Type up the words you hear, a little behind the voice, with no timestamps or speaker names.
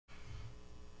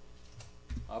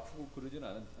아프고 그러진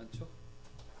않죠?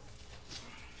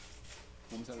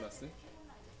 몸살 났어요?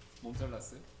 몸살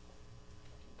났어요?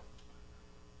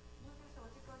 그래서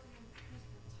어제까지는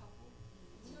자고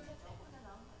오늘은 조금 더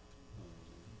나은 것 같아요.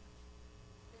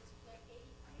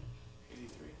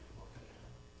 83.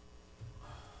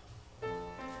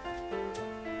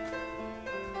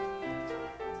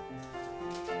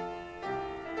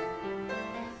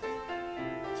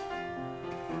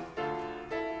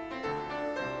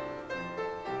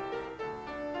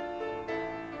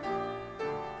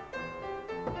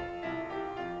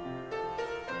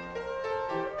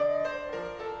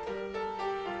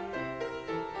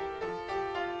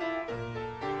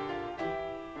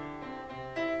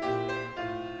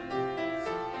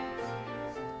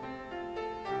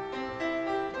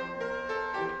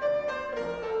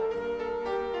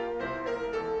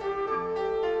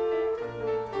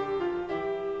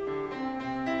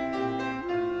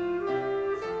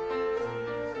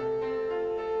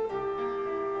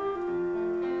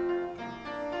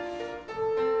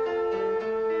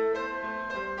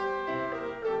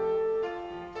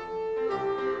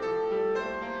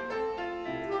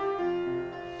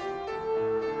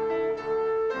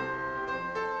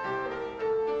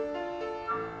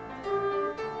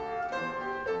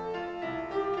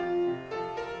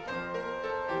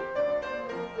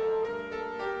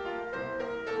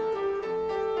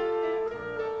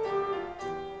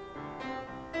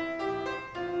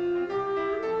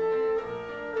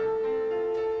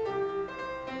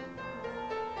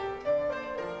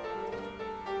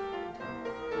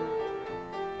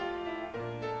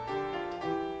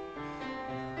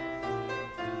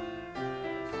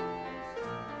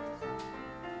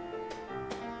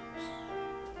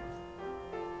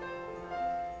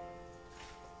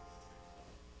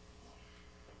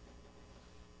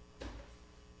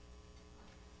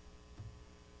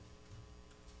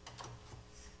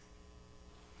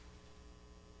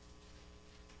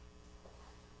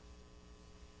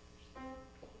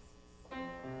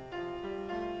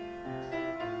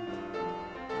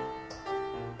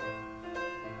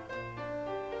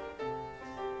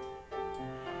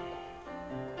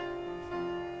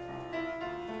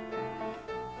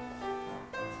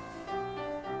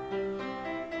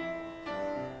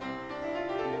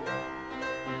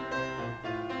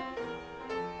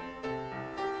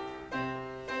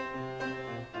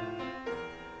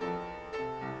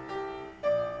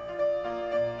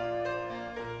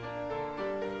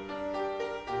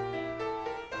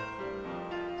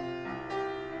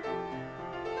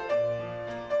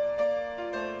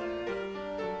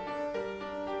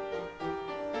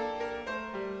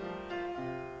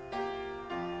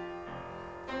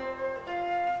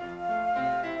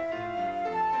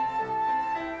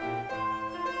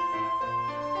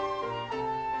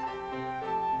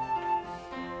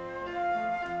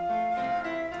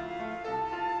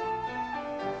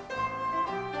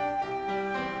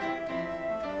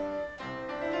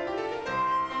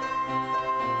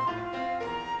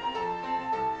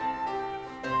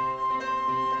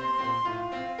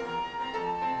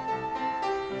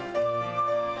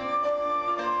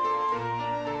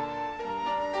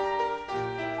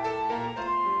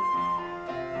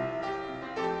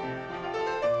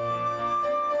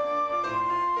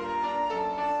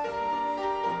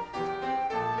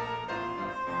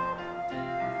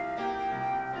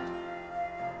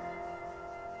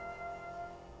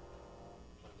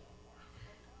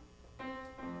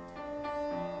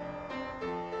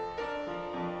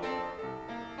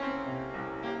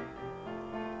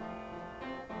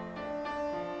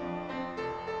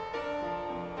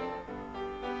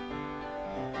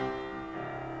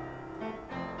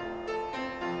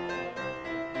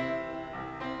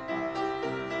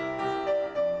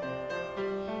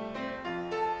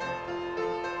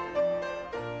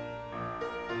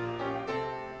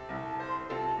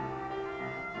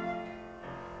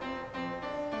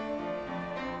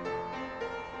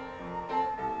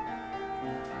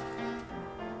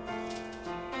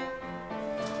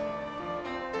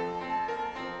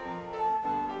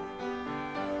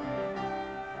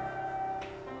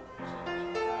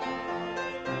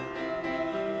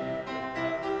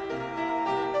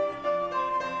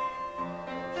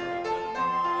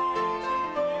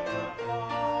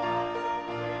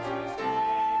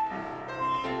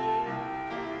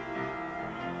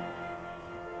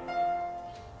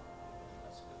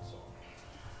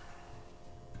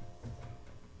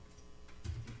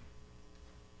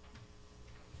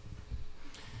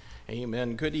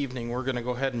 Amen. Good evening. We're going to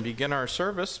go ahead and begin our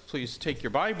service. Please take your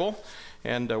Bible,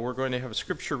 and we're going to have a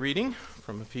scripture reading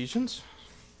from Ephesians.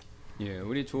 예,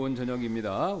 우리 좋은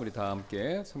저녁입니다. 우리 다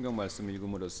함께 성경 말씀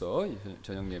읽음으로써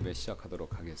저녁 예배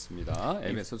시작하도록 하겠습니다.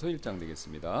 에베소서 1장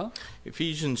되겠습니다.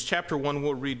 Ephesians chapter 1,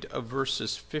 we'll read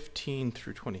verses 15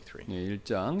 through 23. 예,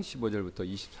 1장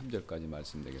 15절부터 23절까지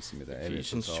말씀 되겠습니다.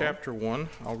 Ephesians 에베소서. chapter 1,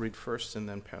 I'll read first and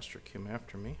then Pastor Kim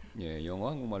after me. 예, 영어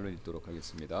한국말로 읽도록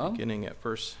하겠습니다. Beginning at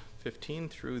verse 15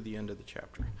 through the end of the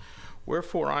chapter.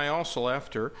 Wherefore I also,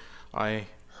 after I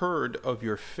heard of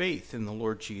your faith in the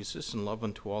Lord Jesus and love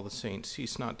unto all the saints,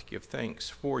 cease not to give thanks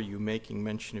for you, making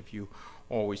mention of you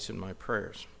always in my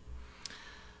prayers.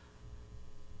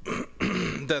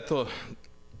 That the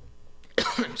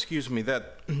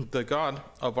God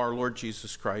of our Lord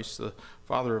Jesus Christ, the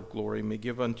Father of glory, may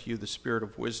give unto you the spirit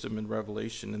of wisdom and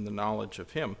revelation in the knowledge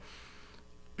of him,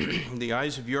 the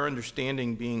eyes of your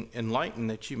understanding being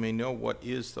enlightened, that you may know what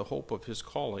is the hope of his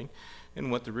calling, and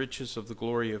what the riches of the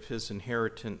glory of his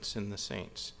inheritance in the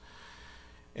saints,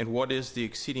 and what is the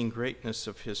exceeding greatness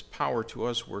of his power to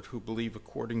usward who believe,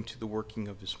 according to the working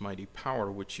of his mighty power,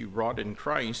 which he wrought in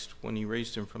Christ when he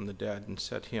raised him from the dead and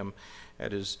set him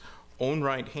at his own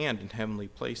right hand in heavenly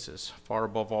places, far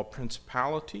above all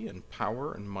principality and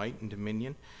power and might and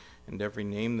dominion, and every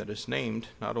name that is named,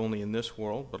 not only in this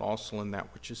world, but also in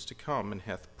that which is to come, and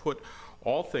hath put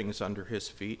all things under his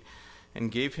feet, and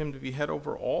gave him to be head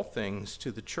over all things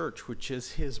to the church, which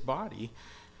is his body,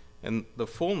 and the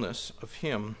fullness of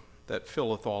him that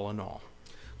filleth all in all.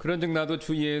 그런즉 나도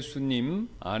주 예수님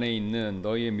안에 있는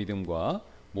너희의 믿음과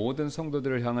모든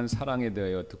성도들을 향한 사랑에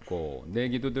대하여 듣고 내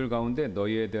기도들 가운데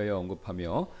너희에 대하여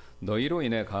언급하며 너희로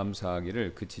인해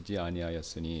감사하기를 그치지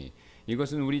아니하였으니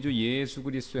이것은 우리 주 예수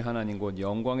그리스도의 하나님 곧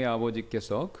영광의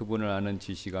아버지께서 그분을 아는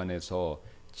지식 안에서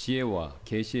지혜와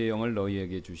계시의 영을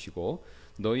너희에게 주시고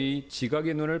너희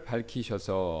지각의 눈을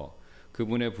밝히셔서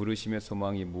그분의 부르심의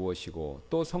소망이 무엇이고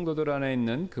또 성도들 안에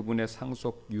있는 그분의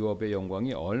상속 유업의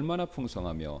영광이 얼마나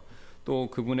풍성하며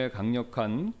또 그분의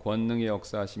강력한 권능의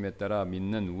역사하심에 따라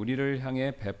믿는 우리를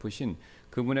향해 베푸신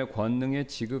그분의 권능의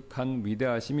지극한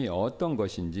위대하심이 어떤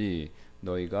것인지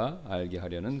너희가 알게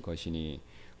하려는 것이니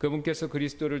그분께서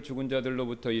그리스도를 죽은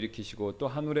자들로부터 일으키시고 또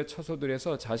하늘의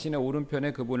처소들에서 자신의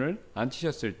오른편에 그분을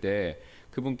앉히셨을 때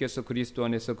그분께서 그리스도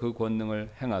안에서 그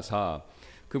권능을 행하사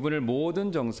그분을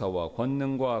모든 정사와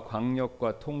권능과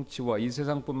강력과 통치와 이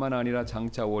세상뿐만 아니라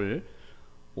장차 올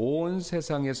온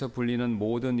세상에서 불리는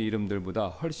모든 이름들보다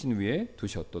훨씬 위에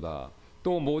두셨도다.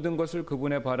 또 모든 것을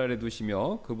그분의 발 아래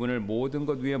두시며 그분을 모든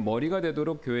것 위에 머리가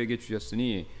되도록 교회에게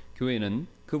주셨으니 교회는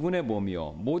그분의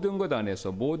몸이요 모든 것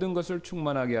안에서 모든 것을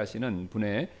충만하게 하시는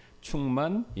분의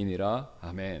충만이니라.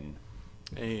 아멘.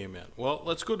 Amen. Well,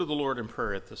 let's go to the Lord in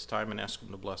prayer at this time and ask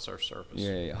him to bless our service.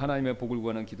 예, 하나님의 복을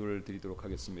구하는 기도를 드리도록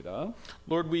하겠습니다.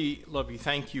 Lord, we love you.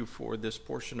 Thank you for this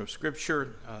portion of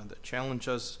Scripture that challenge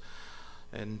us,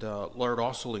 and Lord,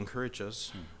 also encourage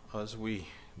us as we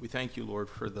thank you, Lord,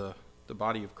 for the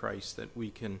body of Christ, that we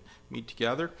can meet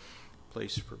together, a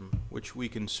place from which we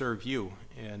can serve you,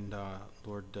 and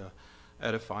Lord,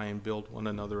 edify and build one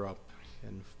another up,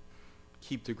 and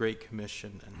keep the Great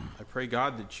Commission. And I pray,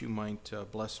 God, that you might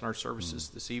bless our services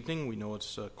this evening. We know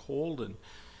it's cold,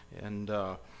 and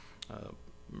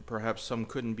perhaps some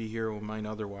couldn't be here or might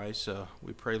otherwise.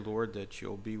 We pray, Lord, that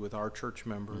you'll be with our church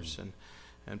members,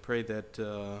 and pray that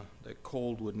that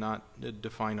cold would not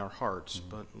define our hearts,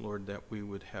 but Lord, that we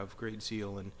would have great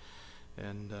zeal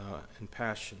and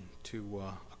passion to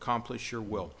accomplish your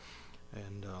will.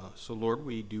 And so, Lord,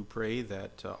 we do pray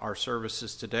that our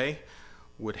services today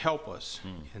would help us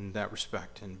in that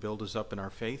respect and build us up in our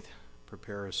faith,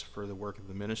 prepare us for the work of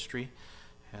the ministry,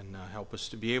 and help us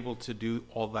to be able to do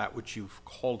all that which you've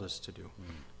called us to do.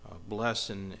 Bless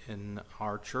in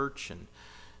our church and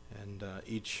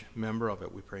each member of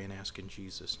it, we pray and ask in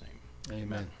Jesus' name.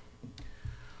 Amen.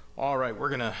 All right, we're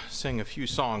going to sing a few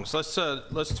songs. Let's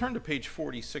turn to page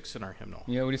 46 in our hymnal.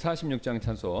 예, 우리 46장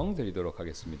찬송 드리도록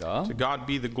하겠습니다. To God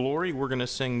be the glory. We're going to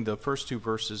sing the first two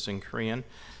verses in Korean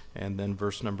and then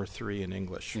verse number 3 in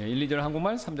English. 예, 1, 2절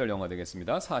한국말, 3절 영어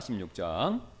되겠습니다.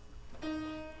 46장.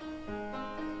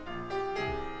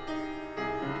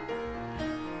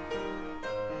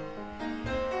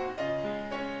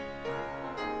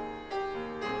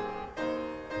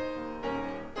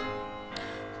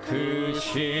 그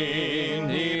신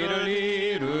이를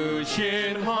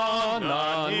이루신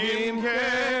하나님께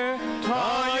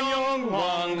다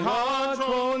영광과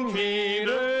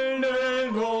존귀를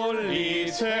늘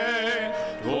돌리세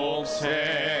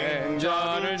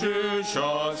독생자를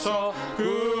주셔서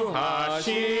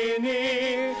구하시니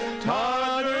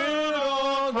다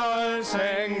들어갈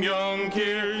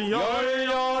생명길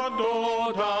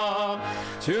열렸도다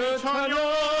주 찬양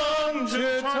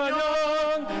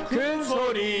큰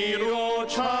소리로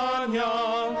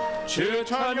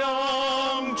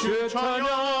주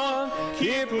찬양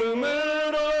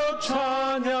기쁨으로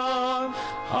찬양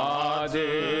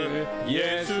아들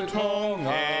예수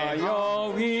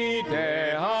통하여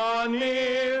위대한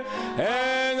일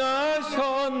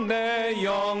행하셨네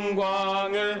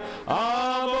영광을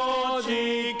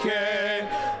아버지께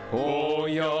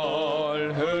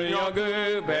보혈 흘려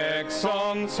그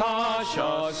백성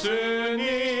사셨으니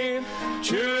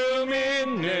주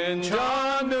믿는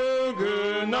자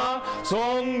누구나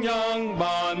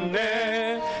속량받네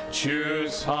주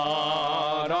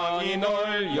사랑이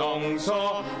널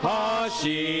용서하시리니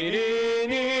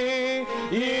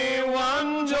이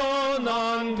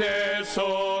완전한 대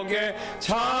속에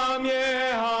참여하라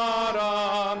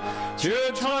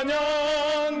주 찬양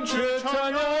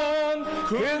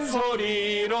큰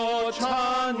소리로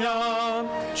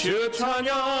찬양 주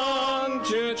찬양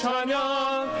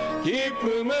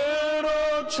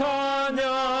기쁨으로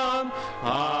찬양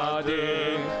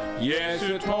아들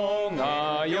예수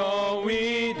통하여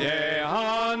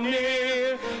위대한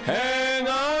일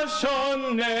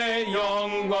행하셨네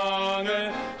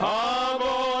영광을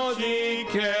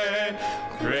아버지께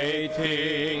Great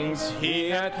things he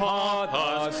hath taught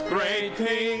us great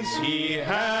things he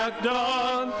hath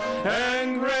done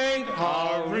and great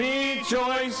our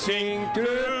rejoicing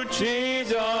through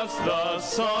Jesus the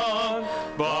Son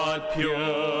but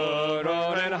purer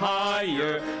and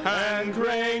higher and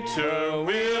greater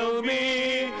will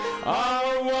be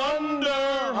our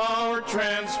wonder, our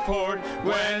transport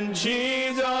when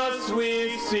Jesus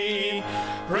we see.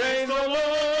 Praise the Lord,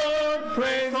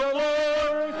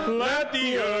 let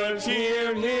the earth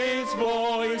hear his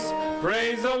voice.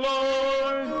 Praise the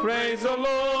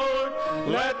Lord,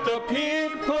 let the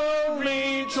people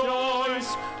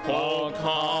rejoice. All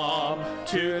come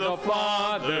to the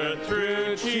Father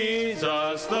through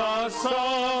Jesus the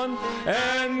Son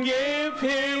and give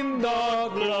him the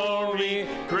glory.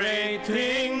 Great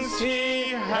things he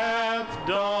hath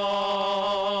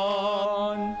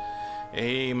done.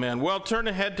 Amen. Well, turn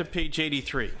ahead to page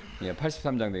 83. 예,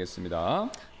 83장 되겠습니다.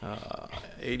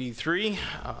 83,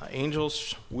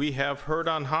 Angels we have heard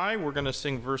on high. We're going to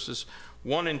sing verses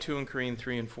 1 and 2 in Korean,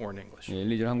 3 and 4 in English. 예, 1,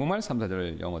 2절 한국말, 3,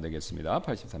 4절 영어 되겠습니다.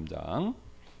 83장.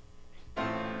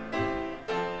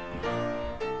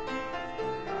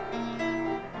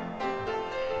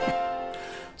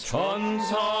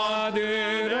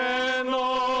 천사들의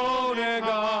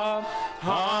노래가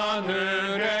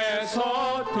하늘에서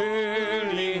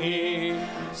들리니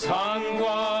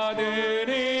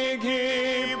산과들이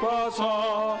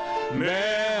기뻐서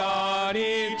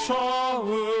메아리 쳐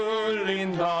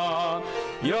울린다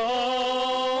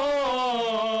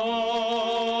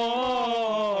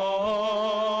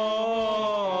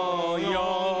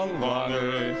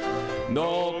영광을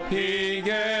높이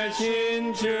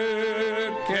계신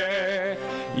주께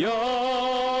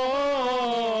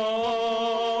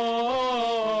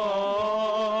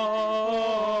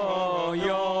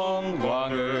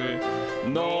영광을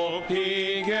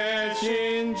높이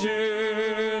계신 주님께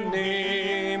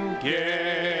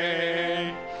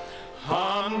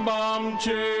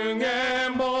한밤중에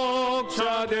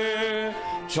목자들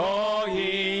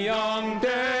저희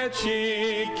양떼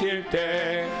지킬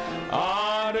때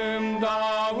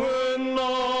아름다운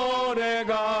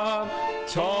노래가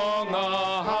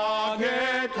정아하게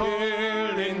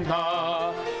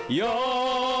들린다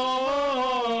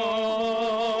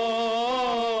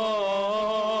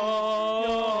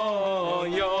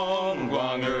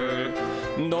영광을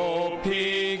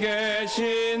높이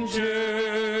계신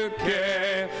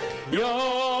주께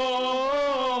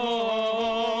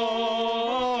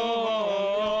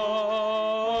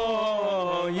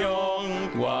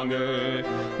영광을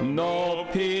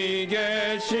높이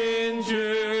계신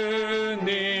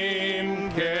주님께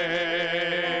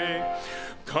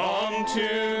Come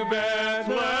to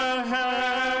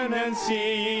Bethlehem and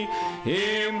see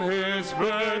him whose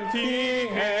birth the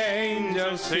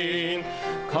angels sing.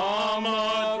 Come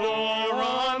adore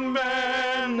on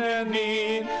bended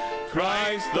knee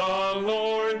Christ the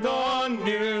Lord, the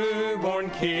newborn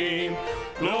King.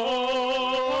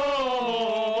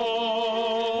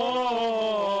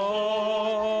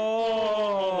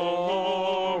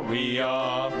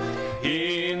 Gloria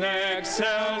in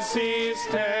excelsis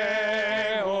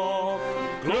Deo.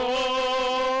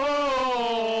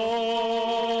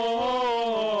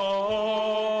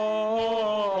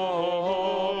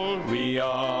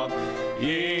 Gloria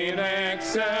in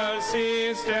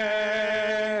excelsis Deo.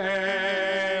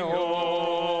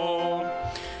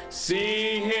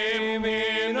 See him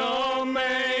in a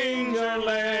manger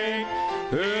laid,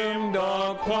 whom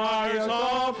the choirs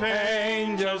of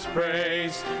angels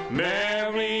praise.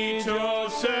 Mary,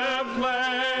 Joseph,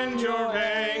 lend your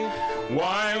aid.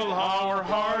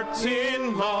 hearts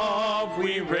in love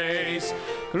we raise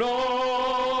Gloria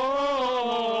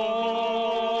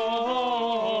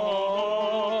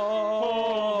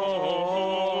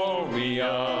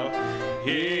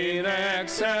in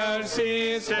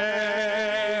excelsis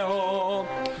Deo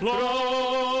Gloria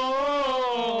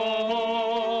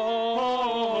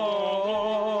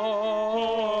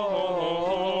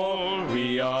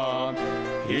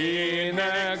in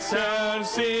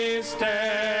excelsis Deo.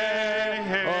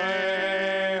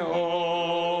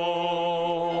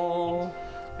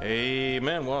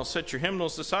 Amen. Well, set your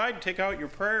hymnals aside. Take out your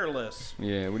prayer list.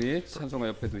 예, 우리 찬송가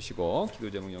옆에 두시고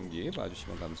기도 제목 연기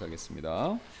봐주시면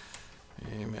감사하겠습니다.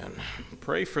 Amen.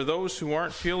 Pray for those who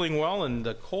aren't feeling well, and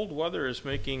the cold weather is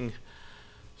making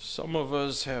some of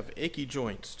us have achy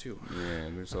joints too.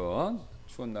 예, 그래서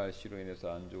추운 날씨로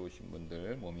인해서 안 좋으신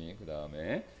분들 몸이 그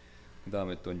다음에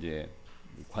또 이제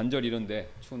관절 이런데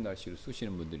추운 날씨로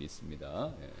쑤시는 분들이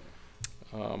있습니다. 예.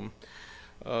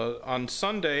 On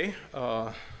Sunday,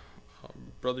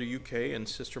 Brother UK and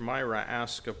Sister Myra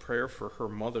asked a prayer for her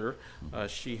mother.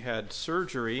 She had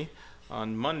surgery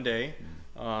on Monday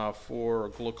for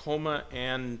glaucoma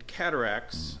and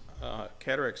cataracts,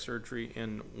 cataract surgery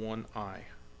in one eye.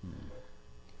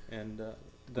 And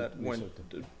that went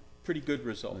pretty good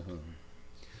result.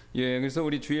 예, 그래서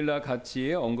우리 주일날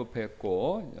같이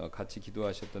언급했고 같이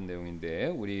기도하셨던 내용인데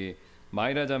우리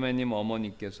마이라 자매님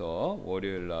어머니께서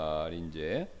월요일날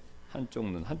이제 한쪽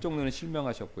눈은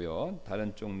실명하셨고요.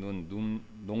 다른 쪽 눈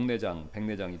녹내장,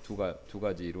 백내장이 두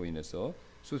가지로 인해서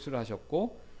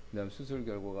수술하셨고 그다음 수술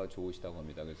결과가 좋으시다고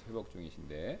합니다. 그래서 회복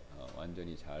중이신데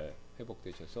완전히 잘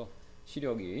회복되셔서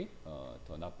시력이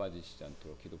더 나빠지시지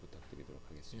않도록 기도 부탁드리도록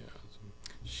하겠습니다. Yeah.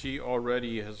 She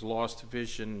already has lost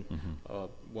vision,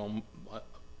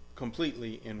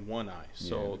 completely in one eye.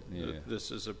 So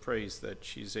this is a praise that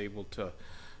she's able to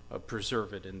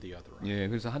preserve it in the other eye. 예,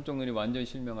 그래서 한쪽 눈이 완전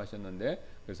실명하셨는데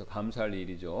그래서 감사할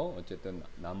일이죠. 어쨌든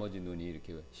나머지 눈이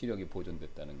이렇게 시력이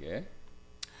보존됐다는 게.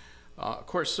 Of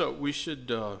course, we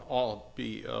should all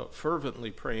be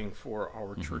fervently praying for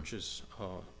our church's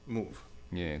move.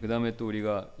 예, 그다음에 또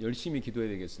우리가 열심히 기도해야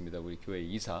되겠습니다. 우리 교회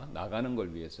이사 나가는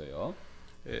걸 위해서요.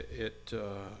 It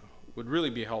would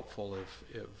really be helpful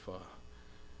if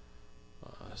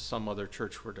some other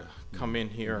church were to come in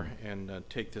here and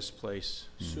take this place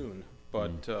soon.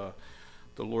 But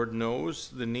the Lord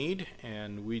knows the need,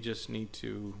 and we just need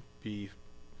to be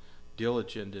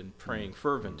diligent in praying,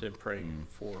 fervent in praying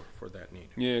for that need.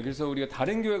 예, 그래서 우리가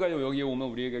다른 교회가 여기에 오면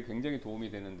우리에게 굉장히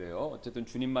도움이 되는데요. 어쨌든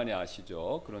주님만이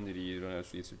아시죠. 그런 일이 일어날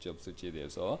수 있을지 없을지에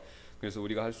대해서. 그래서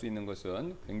우리가 할 수 있는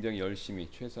것은 굉장히 열심히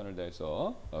최선을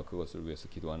다해서 그것을 위해서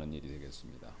기도하는 일이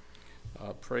되겠습니다.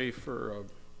 Pray for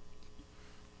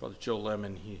Brother Joe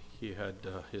Lemon. He had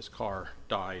his car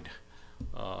died.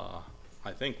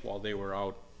 I think while they were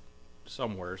out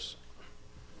somewheres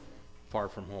far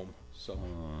from home. So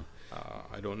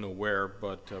I don't know where,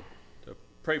 but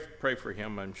pray for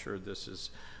him. I'm sure this is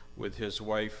with his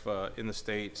wife in the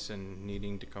States and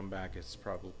needing to come back. It's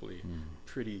probably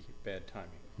pretty bad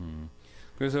timing.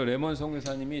 그래서 레몬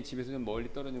선교사님이 집에서 좀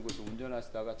멀리 떨어진 곳을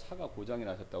운전하시다가 차가 고장이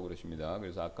나셨다고 그러십니다.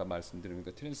 그래서 아까 말씀드린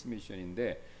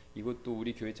트랜스미션인데 이것도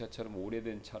우리 교회 차처럼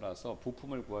오래된 차라서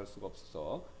부품을 구할 수가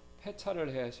없어서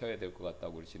폐차를 하셔야 될 것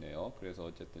같다고 그러시네요. 그래서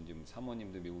어쨌든 지금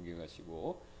사모님도 미국에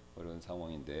가시고 그런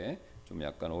상황인데 좀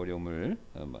약간 어려움을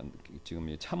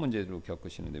지금 차 문제로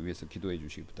겪으시는데 위해서 기도해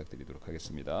주시기 부탁드리도록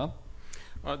하겠습니다.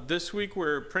 This week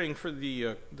we're praying for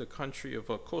the country of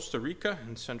Costa Rica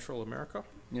in Central America.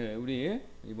 예, 우리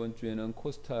이번 주에는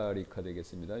코스타리카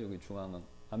되겠습니다. 여기 중앙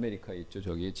아메리카에 있죠.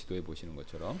 저기 지도에 보시는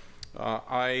것처럼.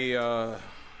 I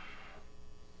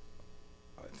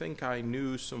think I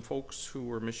knew some folks who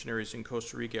were missionaries in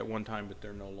Costa Rica at one time, but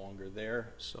they're no longer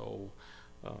there. So,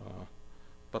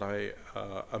 but I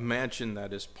imagine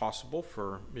that is possible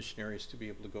for missionaries to be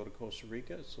able to go to Costa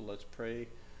Rica. So let's pray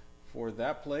for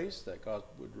that place, that God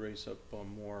would raise up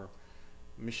more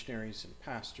missionaries and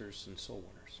pastors and soul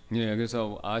winners. 예,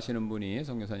 그래서 아시는 분이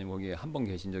선교사님 거기에 한 번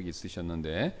계신 적이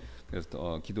있으셨는데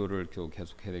그래서 기도를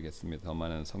계속 해야 되겠습니다. 더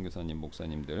많은 선교사님,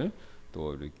 목사님들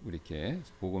또 이렇게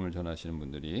복음을 전하시는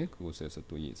분들이 그곳에서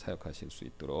또 이 사역하실 수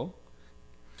있도록.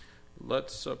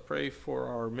 Let's pray for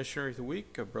our missionary of the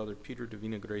week, Brother Peter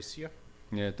Divina Gracia.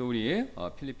 예, 또 우리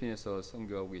필리핀에서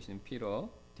선교하고 계신 피터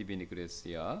디비니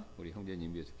그레시아 우리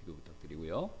형제님 위해서 기도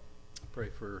부탁드리고요.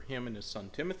 Pray for him and his son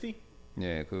Timothy.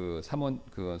 네, 그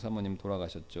사모님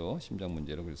돌아가셨죠. 심장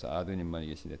문제로. 그래서 아드님만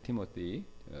계신데 티모티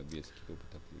위해서 기도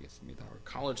부탁드리겠습니다. Our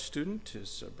college student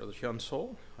is Brother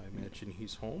Yongsan. I imagine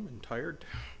he's home and tired.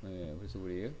 네, 그래서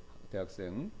우리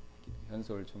대학생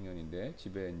현서울 청년인데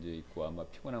집에 이제 있고 아마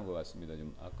피곤한 것 같습니다.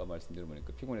 좀 아까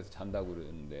말씀드려보니까 피곤해서 잔다고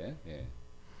그러는데 예.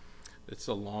 It's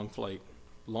a long flight,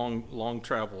 long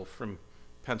travel from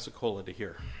Pensacola to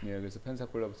here. 예, 그래서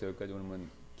펜사콜라부터 여기까지 오면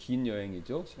긴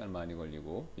여행이죠. 시간 많이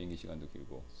걸리고 비행기 시간도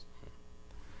길고.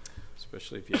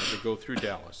 Especially if you have to go through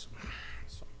Dallas.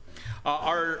 So,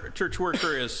 our church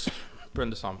worker is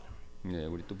Brenda Salmon. 예,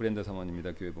 우리 또 브렌다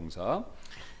사모님입니다. 교회 봉사.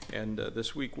 And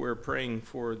this week we're praying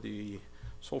for the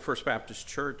Seoul First Baptist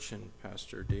Church and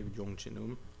Pastor David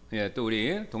Yongsan. 예, 또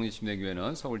우리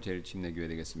독립침례교회는 서울 제일침례교회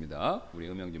되겠습니다. 우리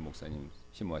음영진 목사님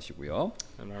심호하시고요.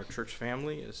 And our church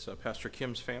family is Pastor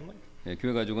Kim's family. 예,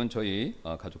 교회 가족은 저희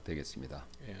가족 되겠습니다.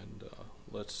 And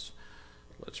let's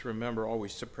remember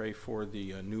always to pray for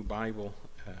the new Bible,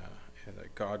 and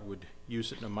that God would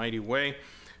use it in a mighty way,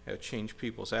 change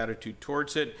people's attitude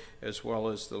towards it, as well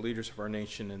as the leaders of our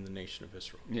nation and the nation of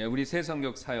Israel. 예, 우리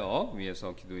새성격 사역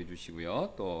위해서 기도해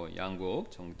주시고요. 또 양국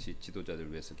정치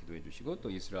지도자들 위해서 기도해 주시고 또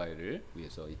이스라엘을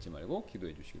위해서 잊지 말고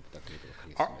기도해 주시기 부탁드리도록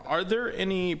하겠습니다. Are there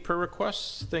any prayer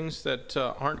requests, things that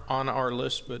aren't on our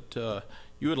list, but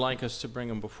you would like us to bring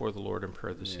them before the Lord in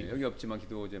prayer this 예, evening? 여기 없지만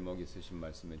기도 제목 있으신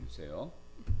말씀해 주세요.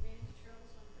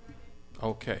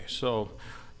 Okay, so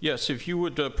yes, if you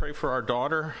would pray for our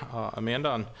daughter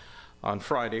Amanda on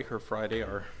Friday, her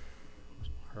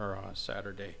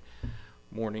Saturday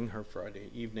morning, her Friday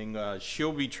evening,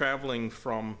 she'll be traveling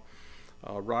from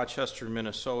Rochester,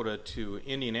 Minnesota to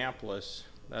Indianapolis.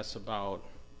 That's about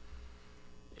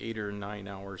 8 or 9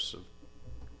 hours of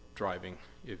driving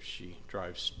if she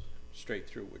drives straight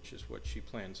through, which is what she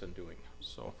plans on doing.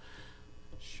 So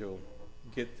she'll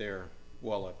get there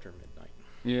well after midnight.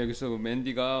 예, 그래서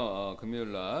맨디가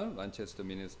금요일 날 만체스터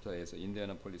미네소타에서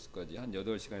인디애나폴리스까지 한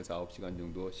 8시간에서 9시간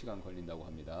정도 시간 걸린다고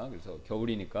합니다. 그래서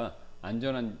겨울이니까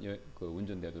안전한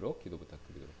운전되도록 기도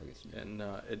부탁드리도록 하겠습니다. And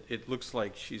it looks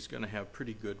like she's going to have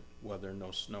pretty good weather, no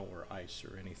snow or ice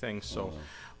or anything. So,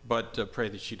 but pray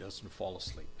that she doesn't fall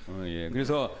asleep. 예,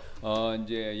 그래서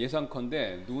이제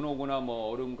예상컨대 눈 오거나 뭐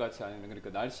얼음 같이 아니면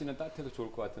그러니까 날씨는 따뜻해서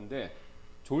좋을 것 같은데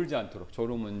졸지 않도록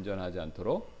졸음 운전하지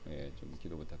않도록 예, 좀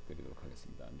기도 부탁드리도록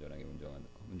하겠습니다. 안전하게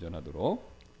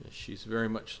운전하도록. She's very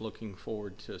much looking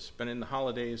forward to spending the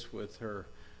holidays with her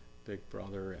big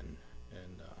brother and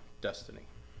Destiny.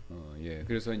 예,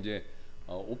 그래서 이제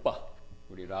오빠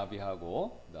우리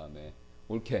라비하고 그다음에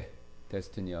올케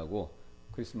데스티니하고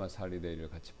크리스마스 할리데이를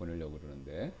같이 보내려고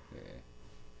그러는데 예,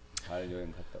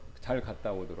 잘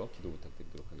갔다 오도록 기도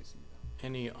부탁드리도록 하겠습니다.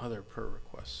 Any other prayer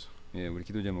requests? 예, 우리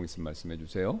기도 제목 있으면 말씀해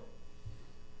주세요.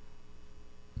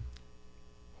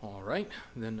 All right,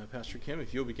 then Pastor Kim,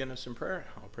 if you'll begin us in prayer,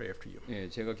 I'll pray after you. 예,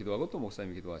 제가 기도하고 또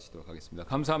목사님이 기도하시도록 하겠습니다.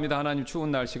 감사합니다. 하나님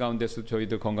추운 날씨 가운데서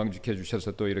저희들 건강 지켜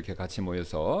주셔서 또 이렇게 같이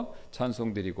모여서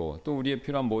찬송드리고 또 우리의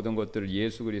필요한 모든 것들을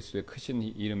예수 그리스도의 크신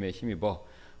이름에 힘입어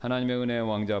하나님의 은혜의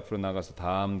왕자 앞으로 나가서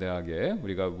담대하게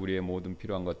우리가 우리의 모든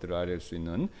필요한 것들을 아뢰 수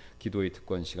있는 기도의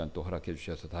특권 시간 또 허락해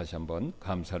주셔서 다시 한번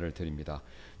감사를 드립니다.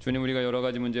 주님, 우리가 여러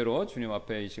가지 문제로 주님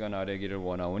앞에 이 시간 아뢰기를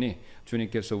원하오니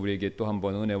주님께서 우리에게 또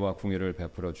한번 은혜와 궁유를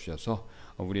베풀어 주셔서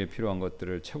우리의 필요한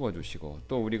것들을 채워주시고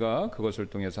또 우리가 그것을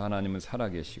통해서 하나님은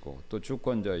살아계시고 또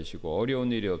주권자이시고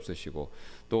어려운 일이 없으시고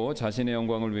또 자신의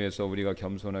영광을 위해서 우리가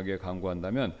겸손하게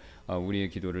간구한다면 우리의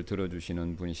기도를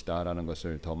들어주시는 분이시다라는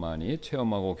것을 더 많이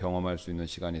체험하고 경험할 수 있는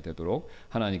시간이 되도록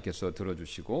하나님께서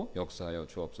들어주시고 역사하여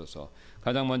주옵소서.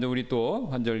 가장 먼저 우리 또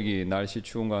환절기 날씨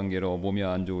추운 관계로 몸이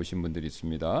안 좋으신 분들이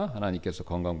있습니다. 하나님께서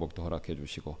건강복도 허락해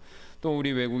주시고 또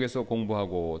우리 외국에서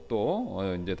공부하고 또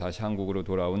이제 다시 한국으로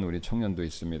돌아온 우리 청년도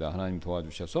있습니다. 하나님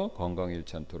도와주셔서 건강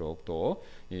잃지 않도록 또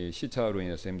이 시차로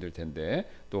인해서 힘들 텐데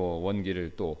또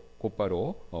원기를 또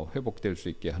곧바로 회복될 수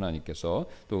있게 하나님께서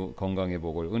또 건강의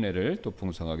복을 은혜를 또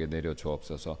풍성하게 내려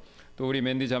주옵소서. 또 우리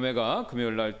맨디 자매가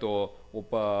금요일 날 또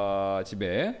오빠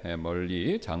집에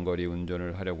멀리 장거리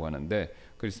운전을 하려고 하는데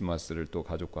크리스마스를 또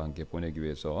가족과 함께 보내기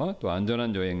위해서 또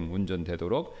안전한 여행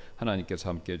운전되도록 하나님께서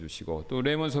함께 해주시고 또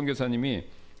레몬 선교사님이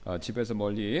집에서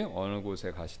멀리 어느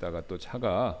곳에 가시다가 또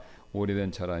차가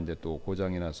오래된 차라 이제 또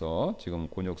고장이 나서 지금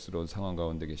곤욕스러운 상황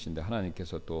가운데 계신데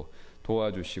하나님께서 또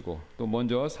도와주시고 또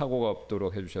먼저 사고가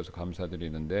없도록 해주셔서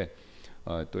감사드리는데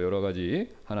또 여러 가지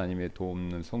하나님의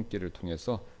돕는 손길을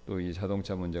통해서 또 이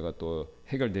자동차 문제가 또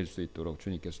해결될 수 있도록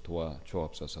주님께서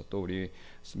도와주옵소서. 또 우리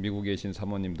미국에 계신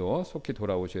사모님도 속히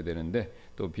돌아오셔야 되는데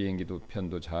또 비행기도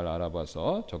편도 잘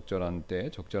알아봐서 적절한 때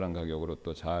적절한 가격으로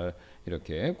또 잘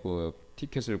이렇게 그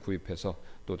티켓을 구입해서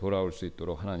또 돌아올 수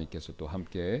있도록 하나님께서 또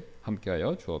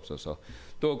함께하여 주옵소서.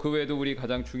 또 그 외에도 우리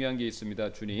가장 중요한 게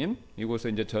있습니다. 주님, 이곳에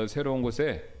이제 저 새로운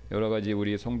곳에 여러 가지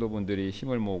우리 성도분들이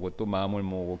힘을 모으고 또 마음을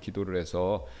모으고 기도를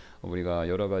해서 우리가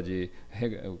여러 가지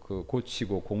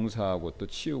고치고 공사하고 또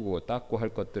치우고 닦고 할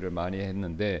것들을 많이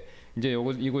했는데 이제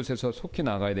이곳에서 속히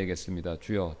나가야 되겠습니다.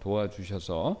 주여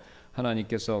도와주셔서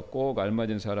하나님께서 꼭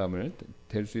알맞은 사람을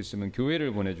될 수 있으면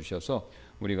교회를 보내주셔서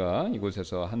우리가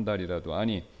이곳에서 한 달이라도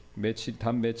아니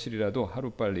단 며칠이라도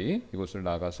하루빨리 이곳을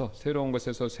나가서 새로운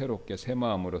곳에서 새롭게 새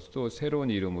마음으로 또 새로운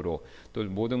이름으로 또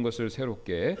모든 것을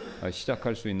새롭게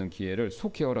시작할 수 있는 기회를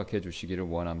속히 허락해 주시기를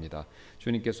원합니다.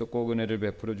 주님께서 꼭 은혜를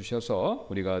베풀어 주셔서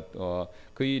우리가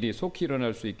그 일이 속히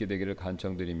일어날 수 있게 되기를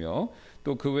간청드리며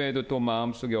또 그 외에도 또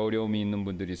마음속에 어려움이 있는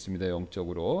분들이 있습니다.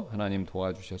 영적으로 하나님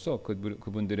도와주셔서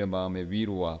그분들의 마음에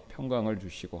위로와 평강을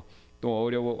주시고 또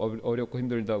어렵고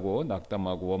힘들다고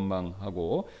낙담하고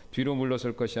원망하고 뒤로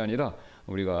물러설 것이 아니라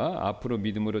우리가 앞으로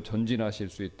믿음으로 전진하실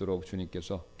수 있도록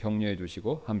주님께서 격려해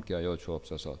주시고 함께하여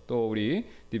주옵소서. 또 우리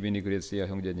디비니 그레시아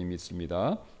형제님이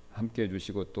있습니다. 함께해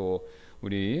주시고 또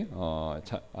우리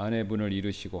아내분을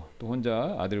이루시고 또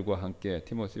혼자 아들과 함께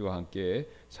티모시와 함께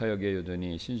사역에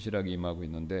여전히 신실하게 임하고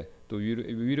있는데 또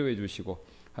위로해 주시고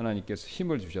하나님께서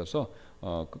힘을 주셔서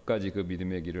끝까지 그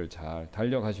믿음의 길을 잘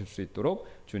달려가실 수 있도록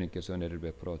주님께서 은혜를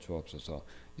베풀어 주옵소서.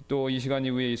 또 이 시간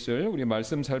이후에 있을 우리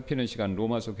말씀 살피는 시간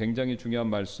로마서 굉장히 중요한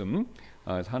말씀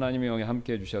하나님의 영이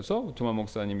함께해 주셔서 두마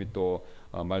목사님이 또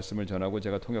말씀을 전하고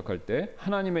제가 통역할 때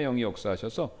하나님의 영이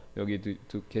역사하셔서 여기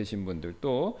계신 분들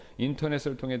또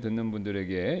인터넷을 통해 듣는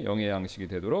분들에게 영의 양식이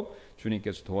되도록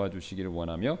주님께서 도와주시기를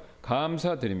원하며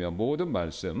감사드리며 모든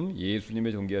말씀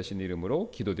예수님의 존귀하신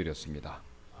이름으로 기도드렸습니다.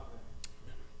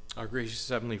 Our gracious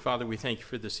Heavenly Father, we thank you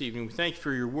for this evening. We thank you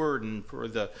for your word and for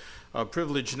the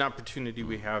privilege and opportunity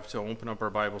we have to open up our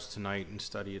Bibles tonight and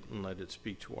study it and let it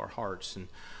speak to our hearts. And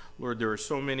Lord, there are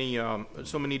so many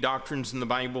doctrines in the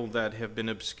Bible that have been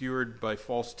obscured by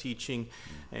false teaching,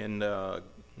 and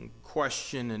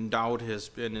question and doubt has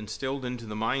been instilled into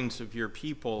the minds of your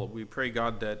people. We pray,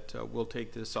 God, that we'll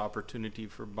take this opportunity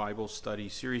for Bible study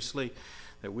seriously,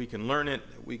 that we can learn it,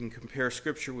 that we can compare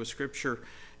Scripture with Scripture,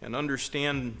 and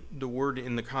understand the Word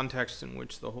in the context in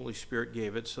which the Holy Spirit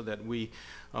gave it, so that we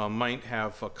might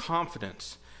have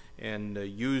confidence and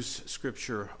use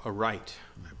Scripture aright.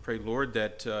 I pray, Lord,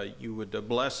 that you would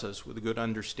bless us with a good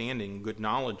understanding, good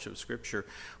knowledge of Scripture,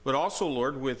 but also,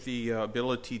 Lord, with the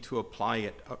ability to apply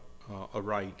it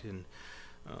aright. And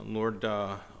Lord,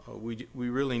 we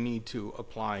really need to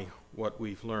apply what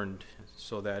we've learned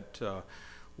so that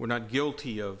we're not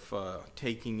guilty of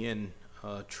taking in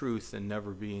truth and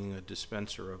never being a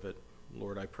dispenser of it.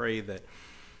 Lord, I pray that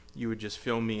you would just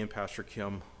fill me and Pastor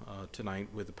Kim tonight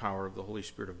with the power of the Holy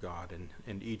Spirit of God,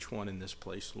 and each one in this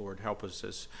place. Lord, help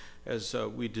us as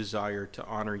we desire to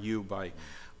honor you by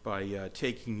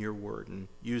taking your word and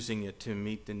using it to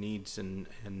meet the needs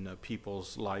in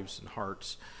people's lives and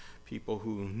hearts, people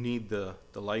who need the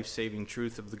life-saving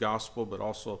truth of the gospel, but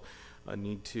also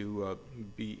need to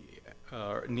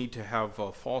have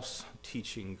false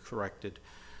teaching corrected.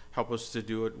 Help us to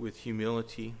do it with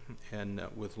humility and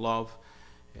with love,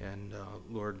 and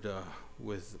Lord,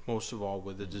 with most of all,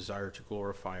 with the desire to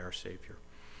glorify our Savior.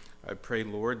 I pray,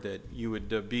 Lord, that you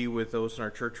would be with those in our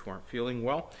church who aren't feeling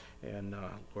well, and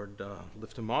Lord,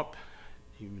 lift them up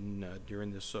even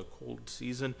during this cold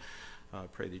season. I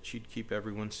pray that you'd keep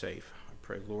everyone safe. I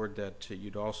pray, Lord, that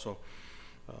you'd also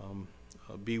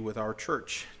be with our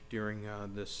church during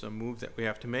this move that we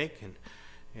have to make,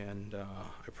 and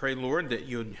I pray, Lord, that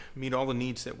you'd meet all the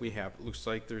needs that we have. It looks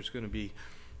like there's going to be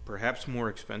perhaps more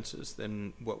expenses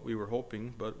than what we were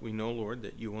hoping, but we know, Lord,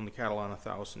 that you own the cattle on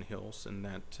 1,000 hills, and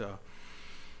that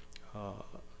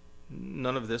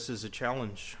none of this is a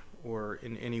challenge or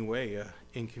in any way an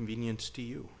inconvenience to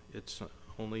you. It's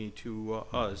only to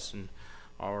us and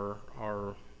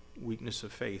our weakness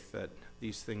of faith that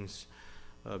these things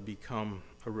become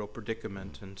a real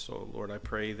predicament. And so, Lord, I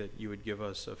pray that you would give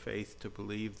us a faith to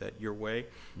believe that your way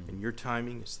and your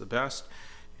timing is the best,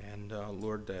 and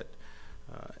Lord, that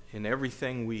in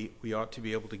everything we ought to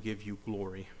be able to give you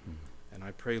glory. And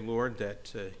I pray, Lord,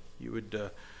 that you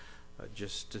would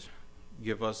just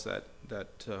give us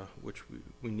that which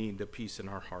we need, the peace in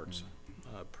our hearts.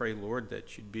 Pray, Lord,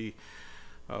 that you'd be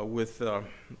with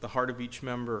the heart of each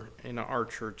member in our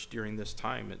church during this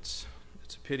time. It's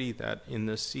a pity that in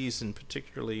this season,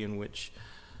 particularly in which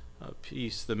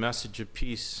peace, the message of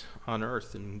peace on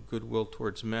earth and goodwill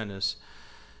towards men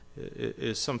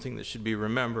is something that should be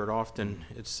remembered. Often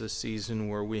it's the season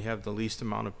where we have the least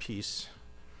amount of peace,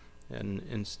 and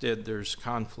instead there's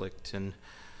conflict and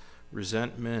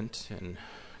resentment and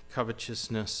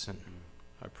covetousness. And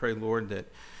I pray, Lord, that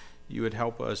you would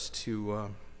help us to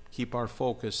keep our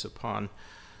focus upon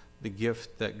the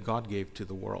gift that God gave to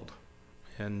the world,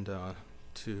 and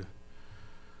to,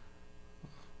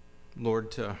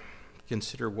 Lord, to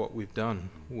consider what we've done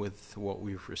with what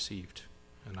we've received.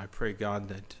 And I pray, God,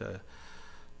 that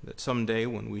someday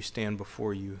when we stand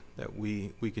before you, that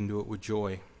we can do it with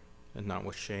joy and not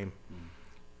with shame.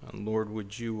 Lord,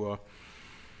 would you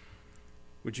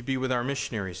be with our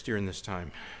missionaries during this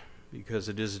time? Because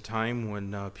it is a time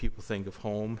when people think of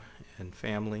home and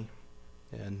family,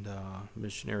 and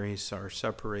missionaries are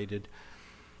separated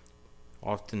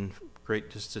often great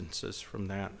distances from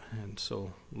that. And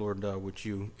so, Lord, would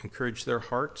you encourage their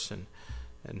hearts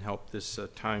and help this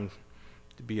time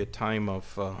to be a time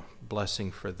of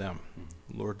blessing for them.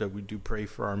 Lord, we do pray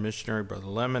for our missionary, Brother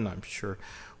Lemon. I'm sure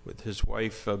with his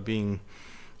wife being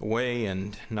away,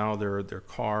 and now their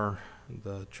car,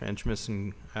 the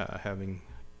transmission having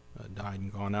died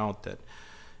and gone out, that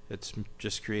it's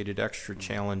just created extra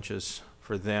challenges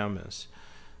for them as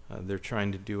they're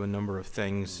trying to do a number of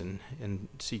things and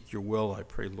seek your will. I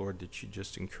pray, Lord, that you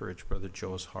just encourage Brother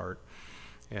Joe's heart,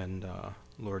 and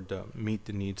Lord, meet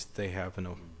the needs that they have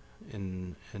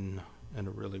in a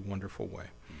really wonderful way.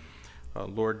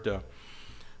 Lord,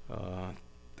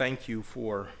 thank you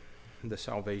for the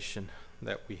salvation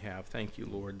that we have. Thank you,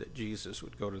 Lord, that Jesus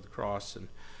would go to the cross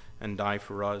and die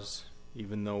for us,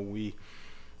 even though we,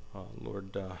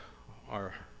 Lord,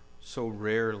 are so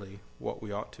rarely what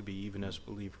we ought to be, even as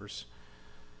believers.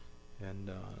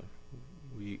 And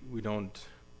we don't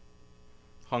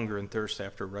hunger and thirst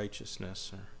after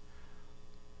righteousness.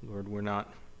 Lord, we're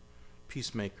not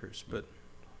peacemakers, but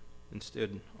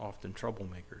instead often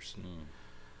troublemakers. And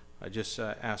I just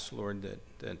ask, Lord,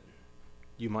 that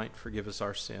you might forgive us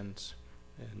our sins,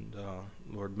 and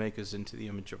Lord, make us into the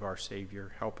image of our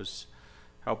Savior. Help us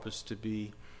to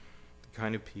be the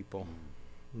kind of people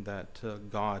that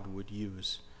God would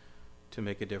use to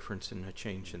make a difference and a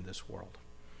change in this world.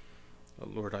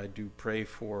 Lord, I do pray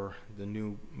for the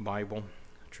new Bible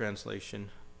translation.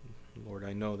 Lord,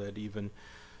 I know that even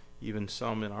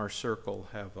some in our circle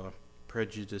have a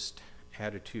prejudiced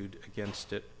attitude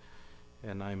against it,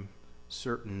 and I'm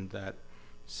certain that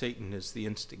Satan is the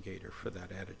instigator for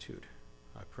that attitude.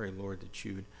 I pray, Lord, that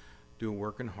you'd do a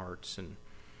work in hearts and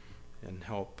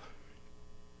help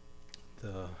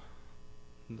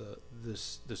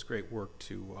this great work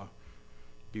to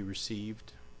be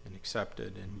received and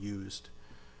accepted and used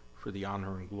for the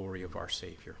honor and glory of our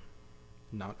Savior,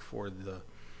 not for the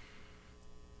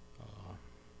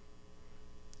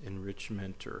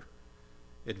enrichment or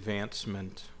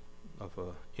advancement of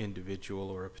an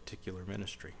individual or a particular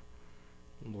ministry.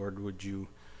 Lord, would you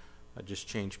just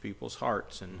change people's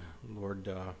hearts, and Lord,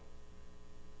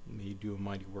 may you do a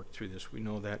mighty work through this. We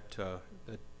know that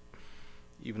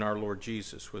even our Lord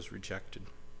Jesus was rejected,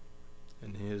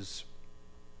 and his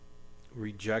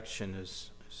rejection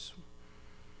is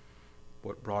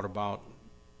what brought about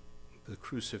the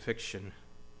crucifixion,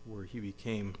 where he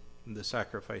became the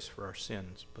sacrifice for our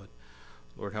sins. But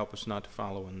Lord, help us not to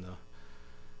follow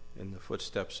in the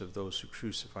footsteps of those who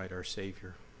crucified our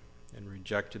Savior and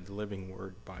rejected the living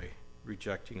word by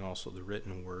rejecting also the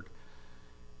written word,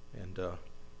 and a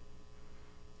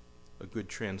good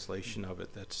translation of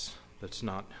it that's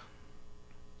not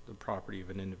the property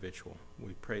of an individual.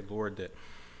 We pray, Lord, that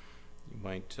you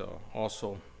might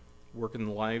also work in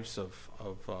the lives of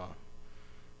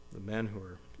the men who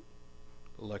are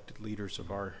elected leaders of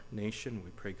our nation.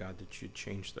 We pray, God, that you'd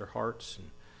change their hearts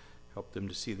and help them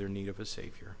to see their need of a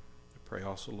Savior. I pray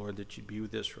also, Lord, that you'd be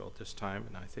with Israel at this time,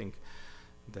 and I think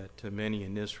that many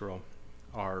in Israel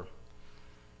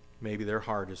maybe their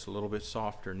heart is a little bit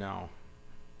softer now,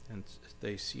 and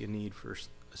they see a need for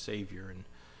a Savior. And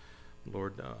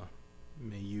Lord,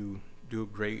 may you do a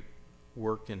great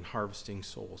work in harvesting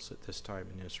souls at this time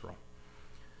in Israel.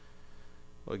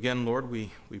 Well, again, Lord,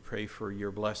 we pray for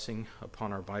your blessing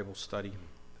upon our Bible study.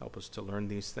 Help us to learn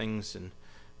these things and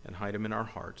hide them in our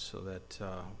hearts, so that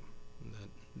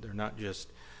they're not just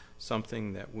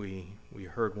something that we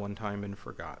heard one time and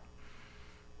forgot.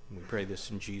 We pray this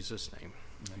in Jesus' name.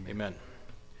 Amen.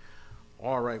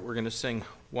 All right, we're going to sing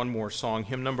one more song,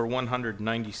 hymn number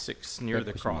 196, Near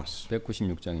the Cross.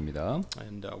 196장입니다.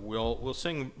 And we'll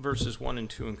sing verses 1 and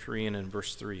 2 in Korean and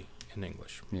verse 3 in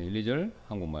English. 1, 2절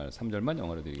한국말, 3절만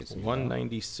영어로 드리겠습니다.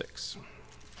 196.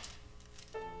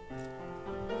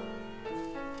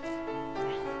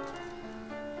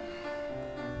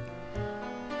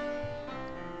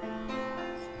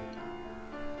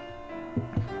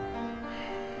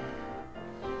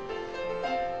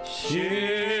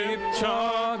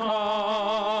 십자가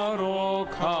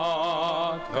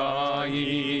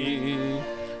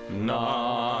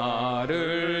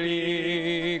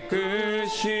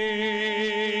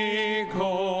하시고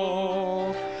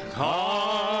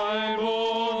갈보리의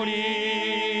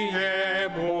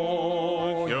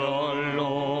보혈로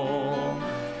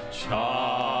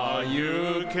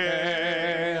자유케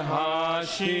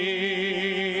하시네.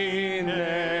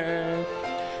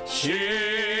 십자가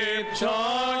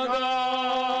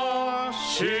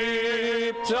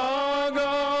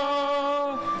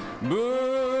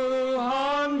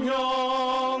무한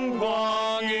영광일세.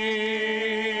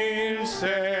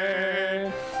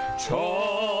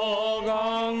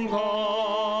 저강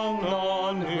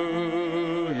건넌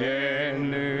후에는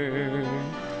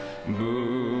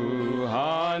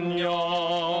무한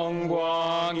영광일세.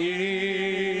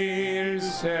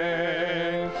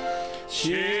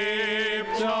 십자가에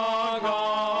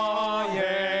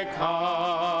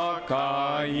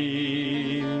가까이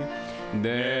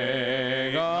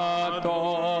내가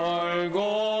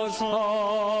떨고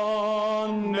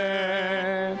섰네.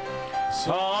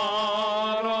 사랑과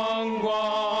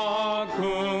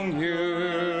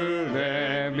긍휼의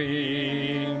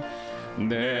빛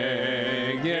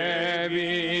내게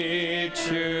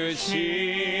비추시네.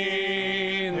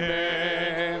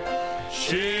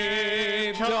 십자가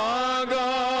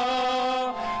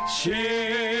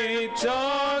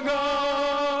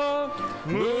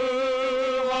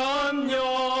무한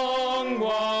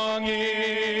영광일세.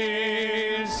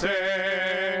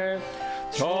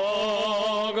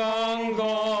 저강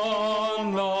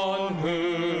건넌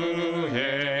후에는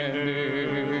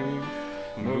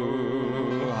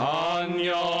무한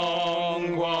영광일세.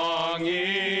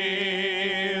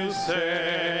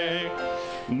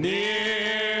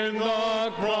 Near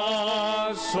the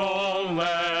cross, O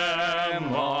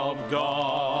Lamb of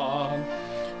God,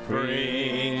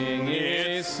 bring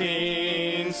its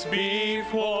sins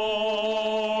before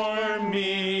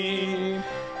me.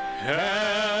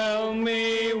 Help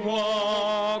me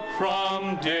walk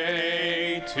from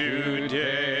day to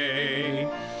day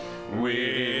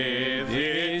with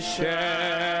His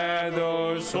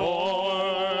shadows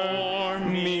o'er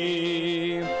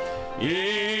me.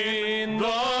 In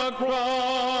the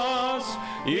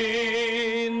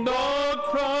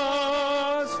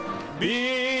cross,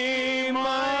 be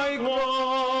my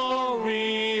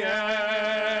glory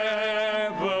ever,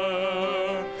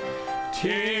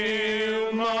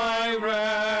 till my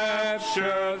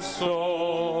raptured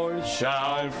soul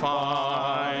shall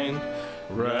find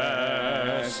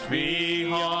rest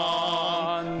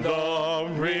beyond the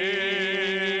river.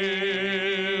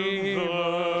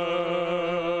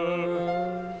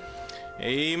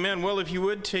 Amen. Well, if you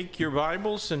would take your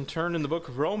Bibles and turn in the book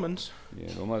of Romans. 예,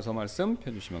 로마서 말씀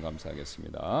펴주시면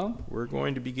감사하겠습니다. We're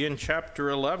going to begin chapter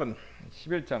 11.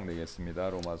 11장 되겠습니다.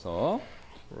 로마서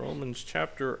Romans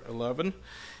chapter 11.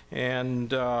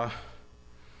 And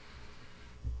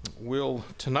we'll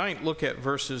tonight look at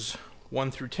verses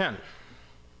 1 through 10.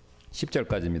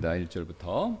 10절까지입니다.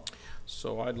 1절부터.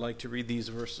 So I'd like to read these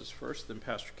verses first, then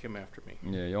Pastor Kim after me.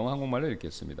 예, 영어 한국말로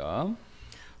읽겠습니다.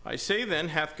 I say then,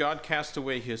 hath God cast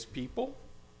away his people?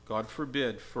 God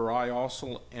forbid, for I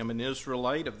also am an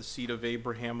Israelite of the seed of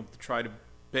Abraham, of the tribe of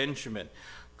Benjamin.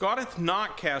 God hath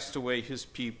not cast away his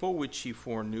people, which he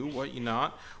foreknew. Wot ye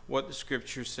not what the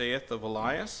Scripture saith of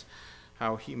Elias,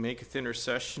 how he maketh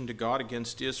intercession to God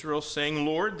against Israel, saying,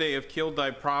 Lord, they have killed thy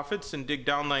prophets, and digged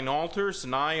down thine altars,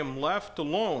 and I am left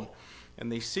alone,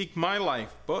 and they seek my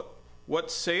life. But what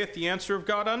saith the answer of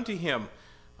God unto him?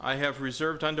 I have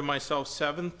reserved unto myself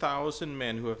 7,000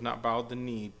 men who have not bowed the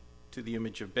knee to the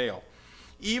image of Baal.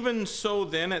 Even so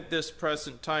then, at this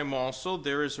present time also,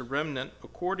 there is a remnant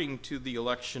according to the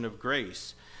election of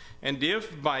grace. And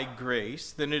if by grace,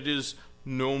 then it is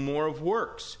no more of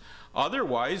works.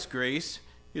 Otherwise, grace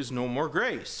is no more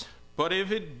grace. But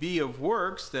if it be of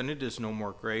works, then it is no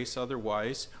more grace.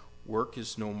 Otherwise, work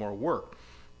is no more work.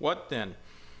 What then?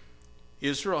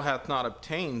 Israel hath not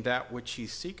obtained that which he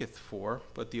seeketh for,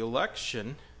 but the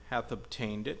election hath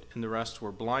obtained it, and the rest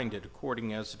were blinded,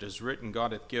 according as it is written,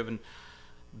 God hath given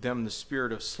them the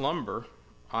spirit of slumber,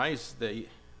 eyes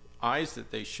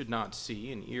that they should not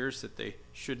see, and ears that they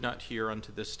should not hear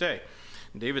unto this day.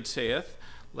 And David saith,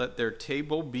 let their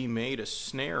table be made a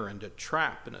snare and a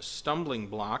trap and a stumbling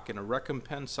block and a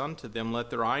recompense unto them. Let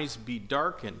their eyes be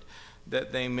darkened,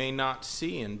 that they may not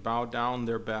see, and bow down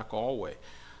their back always.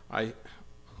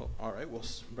 All right, well,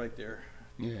 right there.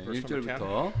 예,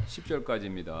 1절부터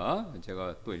 10절까지입니다.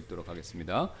 제가 또 읽도록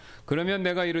하겠습니다. 그러면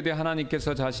내가 이르되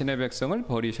하나님께서 자신의 백성을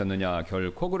버리셨느냐?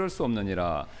 결코 그럴 수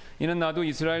없느니라. 이는 나도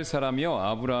이스라엘 사람이요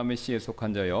아브라함의 씨에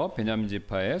속한 자여 베냐민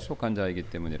지파에 속한 자이기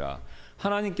때문이라.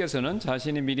 하나님께서는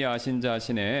자신이 미리 아신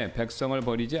자신의 백성을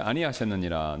버리지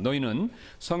아니하셨느니라. 너희는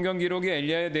성경 기록이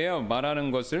엘리야에 대하여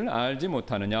말하는 것을 알지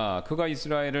못하느냐. 그가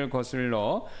이스라엘을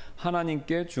거슬러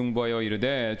하나님께 중보하여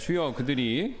이르되 주여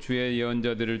그들이 주의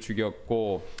예언자들을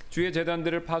죽였고 주의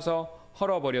제단들을 파서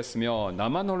헐어버렸으며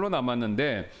나만 홀로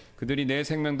남았는데 그들이 내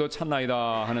생명도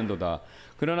찾나이다 하는도다.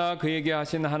 그러나 그에게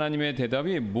하신 하나님의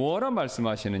대답이 뭐라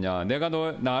말씀하시느냐. 내가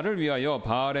나를 위하여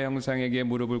바알의 형상에게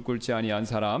무릎을 꿇지 아니한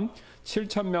사람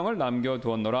 7,000명을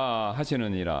남겨두었노라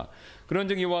하시느니라.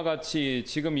 그런즉 이와 같이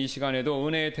지금 이 시간에도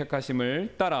은혜의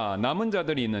택하심을 따라 남은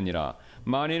자들이 있느니라.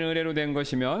 만일 은혜로 된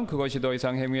것이면 그것이 더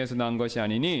이상 행위에서 난 것이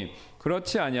아니니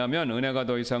그렇지 아니하면 은혜가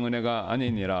더 이상 은혜가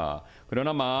아니니라.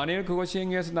 그러나 만일 그것이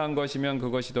행위에서 난 것이면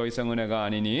그것이 더 이상 은혜가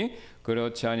아니니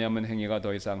그렇지 아니하면 행위가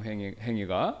더 이상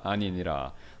행위가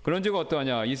아니니라. 그런즉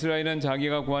어떠하냐. 이스라엘은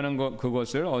자기가 구하는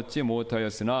그것을 얻지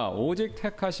못하였으나 오직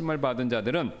택하심을 받은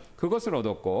자들은 그것을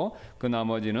얻었고 그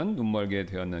나머지는 눈멀게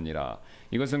되었느니라.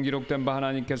 이것은 기록된 바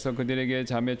하나님께서 그들에게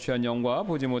잠에 취한 영과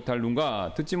보지 못할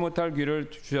눈과 듣지 못할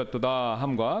귀를 주셨도다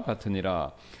함과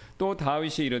같으니라. 또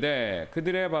다윗이 이르되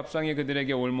그들의 밥상이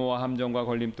그들에게 올무와 함정과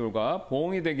걸림돌과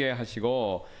보응이 되게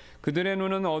하시고 그들의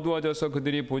눈은 어두워져서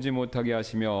그들이 보지 못하게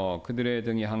하시며 그들의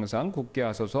등이 항상 굳게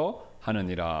하소서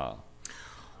하느니라.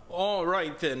 All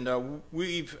right, then,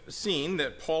 we've seen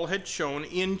that Paul had shown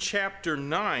in chapter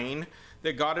 9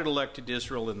 that God had elected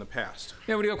Israel in the past.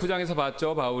 네, 우리가 9장에서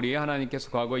봤죠. 바울이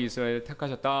하나님께서 과거 이스라엘을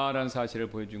택하셨다라는 사실을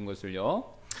보여준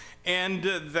것을요. And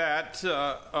that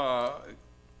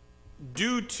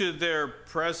due to their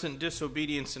present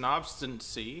disobedience and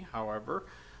obstinacy, however,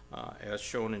 as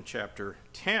shown in chapter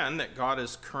 10, that God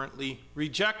is currently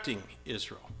rejecting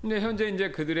Israel. 근데 현재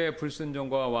이제 그들의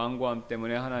불순종과 완고함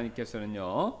때문에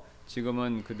하나님께서는요,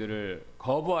 지금은 그들을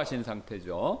거부하신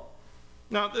상태죠.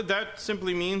 Now that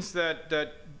simply means that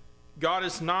God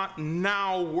is not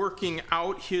now working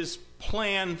out His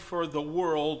plan for the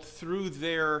world through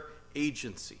their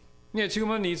agency. 네,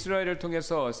 지금은 이스라엘을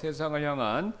통해서 세상을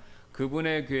향한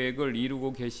그분의 계획을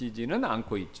이루고 계시지는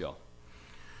않고 있죠.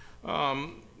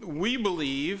 We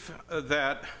believe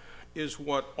that is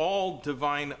what all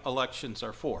divine elections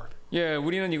are for. 예,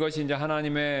 우리는 이것이 이제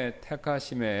하나님의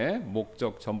택하심의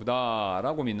목적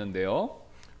전부다라고 믿는데요.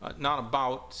 Not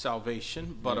about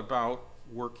salvation, but about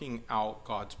working out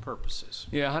God's purposes.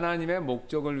 예, 하나님의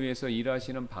목적을 위해서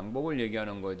일하시는 방법을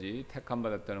얘기하는 거지 택함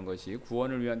받았다는 것이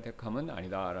구원을 위한 택함은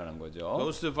아니다라는 거죠.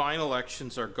 Those divine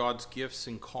elections are God's gifts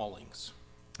and callings.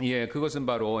 예, 그것은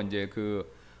바로 이제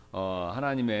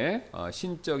하나님의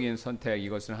신적인 선택,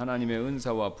 이것은 하나님의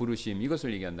은사와 부르심,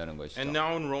 이것을 얘기한다는 것이죠. And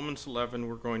now in Romans 11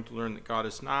 we're going to learn that God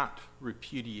has not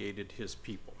repudiated his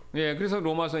people. 예, 그래서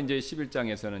로마서 이제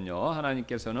 11장에서는요.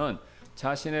 하나님께서는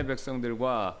자신의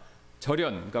백성들과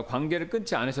절연, 그러니까 관계를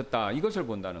끊지 않으셨다. 이것을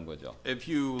본다는 거죠. If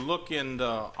you look in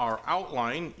our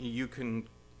outline, you can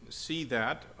see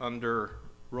that under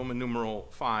Roman numeral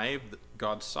 5,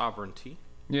 God's sovereignty.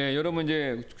 예, 여러분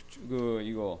이제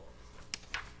이거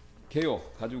개요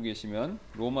가지고 계시면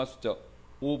로마 숫자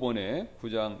 5번에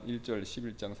 9장 1절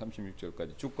 11장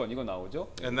 36절까지 주권 이거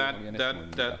나오죠? And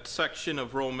that section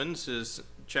of Romans is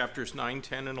chapters 9,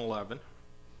 10 and 11.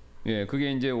 예,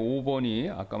 그게 이제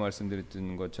 5번이 아까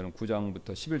말씀드렸던 것처럼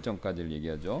 9장부터 11장까지를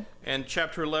얘기하죠. And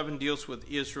chapter 11 deals with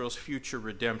Israel's future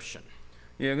redemption.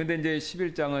 예, 근데 이제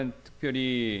 11장은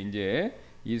특별히 이제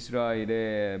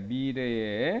이스라엘의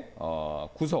미래의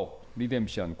구속,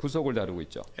 리뎀션, 구속을 다루고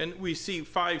있죠. And we see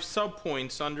 5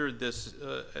 subpoints under this.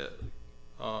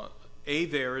 A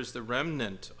there is the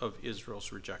remnant of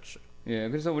Israel's rejection. 예,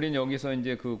 그래서 우리는 여기서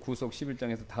이제 그 구속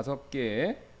 11장에서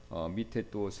 5개의 밑에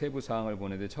또 세부 사항을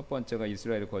보는데 첫 번째가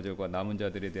이스라엘 거절과 남은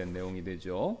자들에 대한 내용이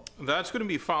되죠. That's going to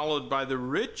be followed by the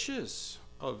riches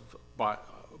of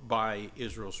by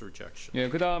Israel's rejection. 예,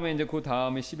 그 다음에 이제 그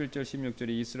다음에 11절, 16절이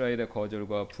이스라엘의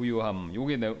거절과 부유함,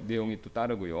 요게 내용이 또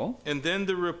따르고요. And then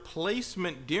the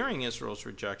replacement during Israel's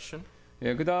rejection.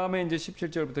 예, 그 다음에 이제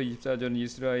 17절부터 24절은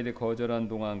이스라엘이 거절한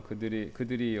동안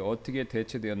그들이 어떻게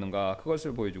대체되었는가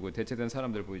그것을 보여주고 대체된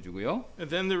사람들 보여주고요. And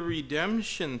then the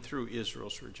redemption through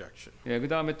Israel's rejection. 예, 그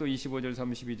다음에 또 25절,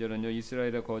 32절은요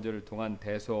이스라엘의 거절을 통한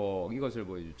대속 이것을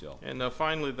보여주죠. And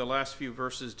finally, the last few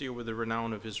verses deal with the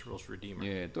renown of Israel's redeemer.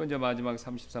 예, 또 이제 마지막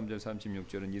 33절,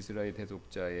 36절은 이스라엘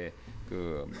대속자의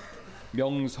그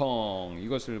명성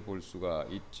이것을 볼 수가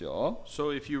있죠.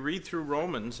 So if you read through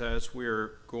Romans as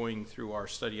we're going through our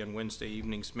study on Wednesday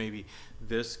evenings, maybe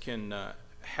this can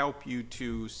help you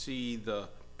to see the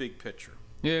big picture.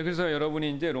 예, 그래서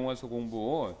여러분이 이제 로마서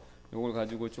공부 이걸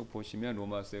가지고 쭉 보시면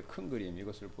로마서의 큰 그림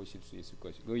이것을 보실 수 있을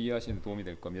것이 그 이해하시는 데 도움이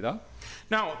될 겁니다.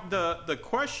 Now the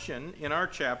question in our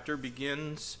chapter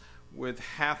begins with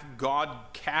hath God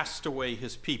cast away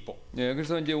his people? 예,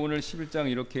 그래서 이제 오늘 11장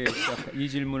이렇게 이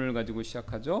질문을 가지고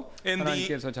시작하죠. And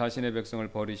하나님께서 자신의 백성을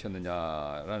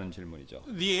버리셨느냐라는 질문이죠.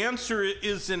 The answer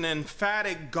is an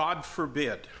emphatic God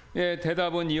forbid. 예,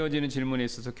 대답은 이어지는 질문에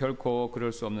있어서 결코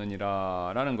그럴 수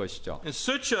없느니라라는 것이죠. And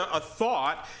such a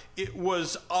thought, it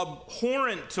was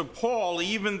abhorrent to Paul,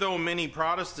 even though many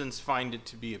Protestants find it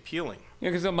to be appealing. 예,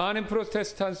 그래서 많은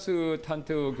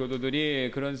프로테스탄트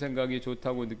교도들이 그런 생각이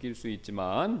좋다고 느낄 수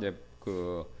있지만 이제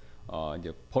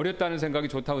버렸다는 생각이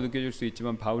좋다고 느껴질 수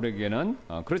있지만 바울에게는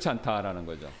그렇지 않다라는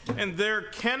거죠. And there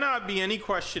cannot be any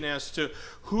question as to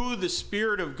who the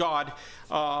Spirit of God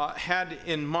had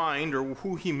in mind or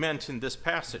who he meant in this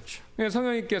passage. 예,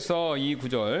 성령님께서 이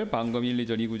구절, 방금 1,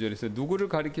 2절 이 구절에서 누구를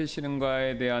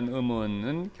가리키시는가에 대한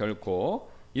의문은 결코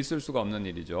있을 수가 없는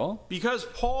일이죠. Because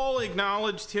Paul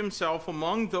acknowledged himself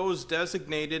among those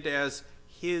designated as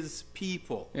his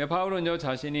people. 예, 바울은요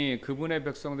자신이 그분의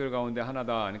백성들 가운데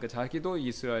하나다. 그러니까 자기도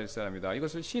이스라엘 사람이다.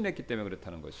 이것을 시인했기 때문에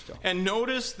그렇다는 것이죠. And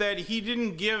notice that he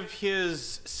didn't give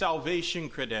his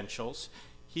salvation credentials.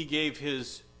 He gave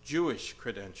his Jewish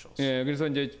credentials. 예, 그래서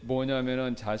이제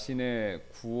뭐냐면은 자신의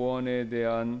구원에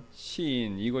대한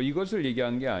시인 이것을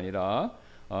얘기한 게 아니라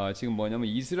지금 뭐냐면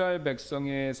이스라엘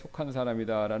백성에 속한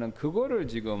사람이다라는 그거를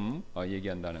지금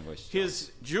얘기한다는 것이죠.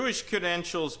 His Jewish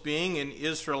credentials being an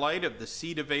Israelite of the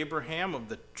seed of Abraham of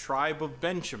the tribe of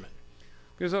Benjamin.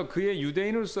 그래서 그의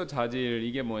유대인으로서 자질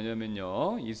이게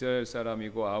뭐냐면요. 이스라엘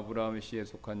사람이고 아브라함 씨에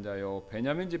속한 자요.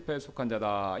 베냐민 지파에 속한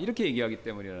자다. 이렇게 얘기하기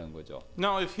때문이라는 거죠.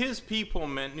 Now if his people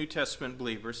meant New Testament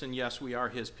believers, and yes we are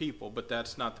his people, but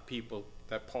that's not the people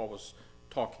that Paul was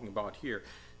talking about here.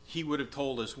 He would have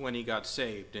told us when he got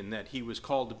saved and that he was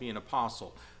called to be an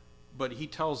apostle. But he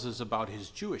tells us about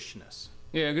his Jewishness.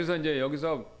 예, 그래서 이제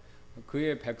여기서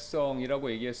그의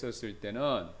백성이라고 얘기했었을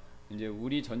때는 이제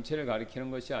우리 전체를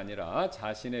가리키는 것이 아니라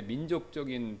자신의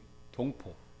민족적인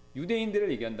동포,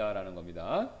 유대인들을 얘기한다라는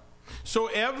겁니다. So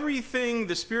everything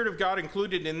the Spirit of God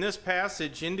included in this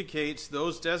passage indicates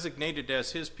those designated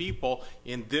as his people,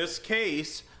 in this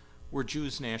case, were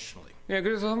Jews nationally. 예,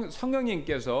 그래서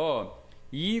성령님께서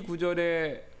이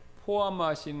구절에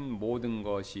포함하신 모든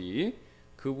것이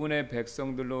그분의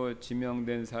백성들로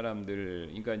지명된 사람들,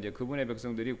 그러니까 이제 그분의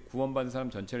백성들이 구원받은 사람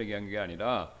전체를 얘기한 게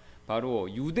아니라 바로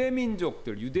유대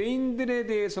민족들, 유대인들에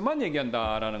대해서만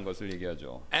얘기한다라는 것을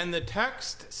얘기하죠. And the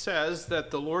text says that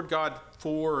the Lord God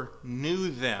foreknew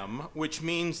them, which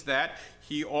means that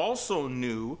he also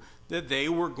knew that they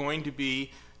were going to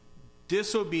be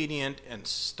disobedient and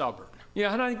stubborn. 예,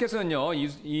 하나님께서는요,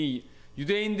 이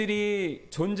유대인들이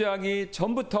존재하기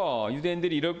전부터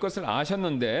유대인들이 이럴 것을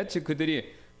아셨는데, 즉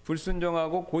그들이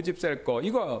불순종하고 고집셀 거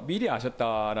이거 미리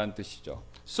아셨다라는 뜻이죠.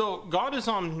 So God is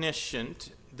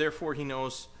omniscient, therefore he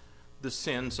knows the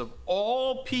sins of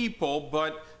all people,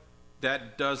 but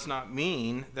that does not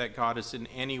mean that God is in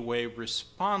any way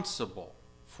responsible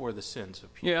for the sins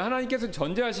of people. 예, 하나님께서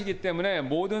전제하시기 때문에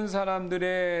모든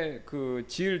사람들의 그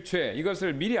지을 죄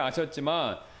이것을 미리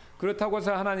아셨지만 그렇다고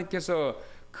해서 하나님께서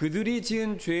그들이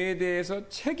지은 죄에 대해서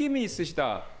책임이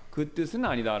있으시다. 그 뜻은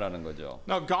아니다라는 거죠.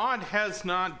 Now God has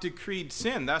not decreed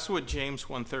sin. That's what James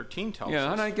 1:13 tells 예, us.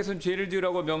 하나님께서는 죄를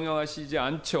지으라고 명령하시지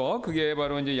않죠. 그게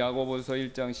바로 이제 야고보서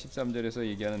 1장 13절에서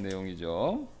얘기하는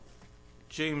내용이죠.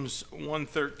 James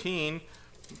 1:13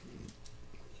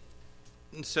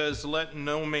 says, "Let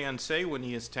no man say when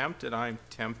he is tempted, I am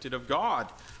tempted of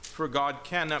God. For God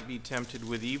cannot be tempted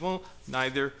with evil,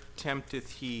 neither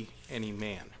tempteth he any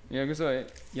man." 예, 그래서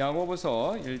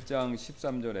야고보서 1장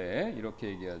 13절에 이렇게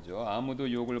얘기하죠. 아무도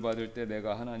유혹을 받을 때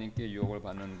내가 하나님께 유혹을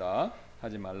받는다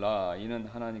하지 말라. 이는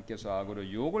하나님께서 악으로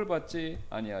유혹을 받지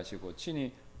아니하시고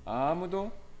친히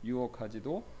아무도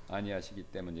유혹하지도 아니하시기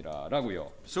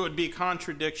때문이라라고요. So it would be a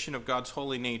contradiction of God's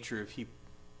holy nature if he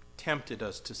tempted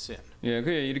us to sin. 예,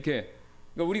 그게 이렇게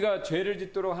그러니까 우리가 죄를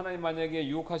짓도록 하나님 만약에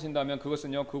유혹하신다면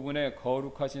그것은요 그분의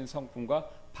거룩하신 성품과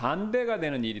반대가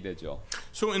되는 일이 되죠.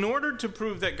 So in order to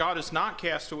prove that God is not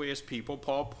cast away his people,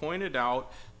 Paul pointed out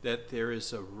that there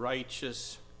is a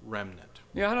righteous remnant.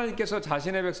 예, 하나님께서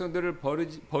자신의 백성들을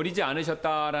버리지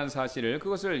않으셨다라는 사실을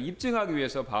그것을 입증하기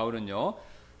위해서 바울은요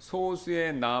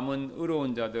소수의 남은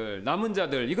의로운 자들, 남은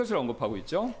자들 이것을 언급하고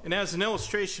있죠. And as an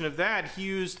illustration of that, he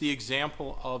used the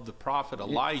example of the prophet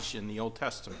Elijah in the Old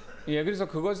Testament. 예, 그래서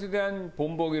그것에 대한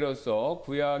본보기로서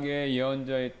구약의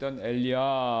예언자였던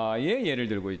엘리야의 예를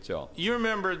들고 있죠. You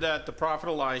remember that the prophet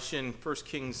Elijah in 1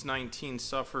 Kings 19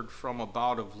 suffered from a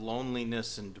bout of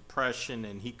loneliness and depression,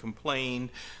 and he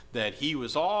complained that he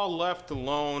was all left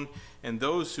alone, and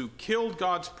those who killed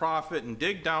God's prophet and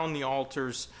digged down the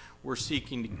altars were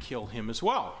seeking to kill him as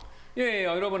well. 예,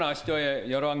 여러분 아시죠?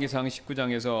 열왕기상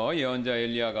 19장에서 예언자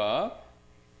엘리야가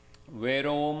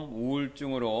외로움,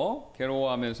 우울증으로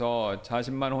괴로워하면서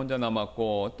자신만 혼자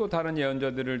남았고 또 다른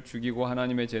예언자들을 죽이고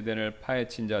하나님의 제단을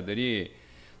파헤친 자들이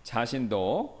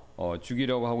자신도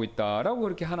죽이려고 하고 있다라고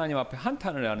그렇게 하나님 앞에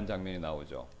한탄을 하는 장면이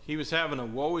나오죠. He was having a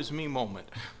woe is me moment.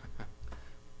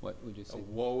 What would you A say?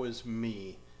 woe is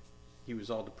me. He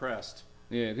was all depressed.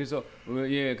 예, 그래서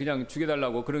예, 그냥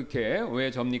죽여달라고 그렇게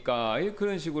왜 접니까?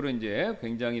 그런 식으로 이제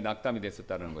굉장히 낙담이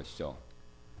됐었다는 것이죠.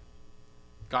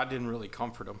 God didn't really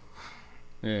comfort him.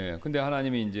 예, 근데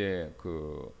하나님이 이제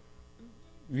그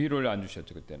위로를 안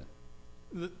주셨죠 그때는.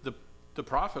 The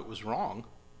prophet was wrong.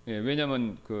 예,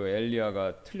 왜냐하면 그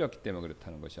엘리야가 틀렸기 때문에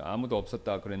그렇다는 것이죠. 아무도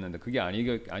없었다 그랬는데 그게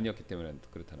아니었기 때문에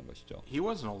그렇다는 것이죠. He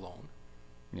wasn't alone.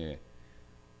 예,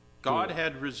 God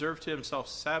had reserved to himself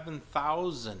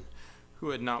 7,000 who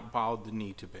had not bowed the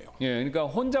knee to Baal. 예, 그러니까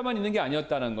혼자만 있는 게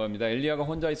아니었다는 겁니다. 엘리야가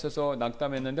혼자 있어서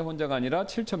낙담했는데 혼자가 아니라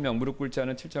 7,000명 무릎 꿇지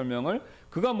않은 7,000명을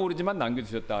그가 모르지만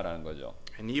남겨두셨다라는 거죠.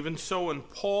 And even so in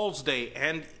Paul's day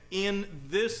and in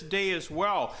this day as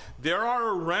well, there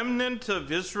are a remnant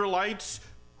of Israelites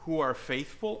who are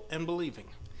faithful and believing.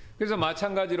 그래서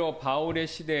마찬가지로 바울의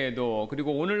시대에도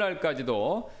그리고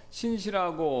오늘날까지도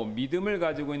신실하고 믿음을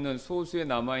가지고 있는 소수에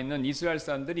남아있는 이스라엘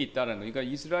사람들이 있다는 거예요.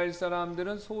 그러니까 이스라엘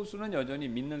사람들은 소수는 여전히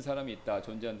믿는 사람이 있다,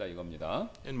 존재한다 이겁니다.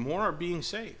 And more are being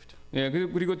saved. 예,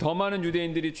 그리고 더 많은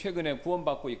유대인들이 최근에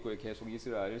구원받고 있고요. 계속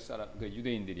이스라엘 사람, 그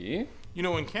유대인들이. You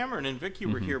know, when Cameron and Vicky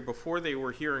were here, before they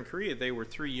were here in Korea, they were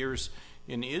 3 years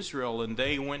in Israel, and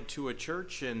they went to a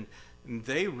church, and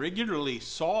they regularly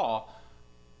saw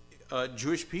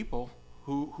Jewish people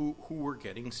who were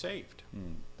getting saved.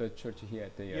 The church here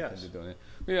at the Yes.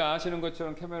 아시는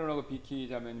것처럼 캐메론하고 비키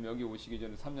자매님 여기 오시기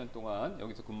전에 3년 동안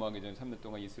여기서 근무하기 전에 3년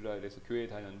동안 이스라엘에서 교회에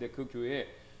다녔는데 그 교회에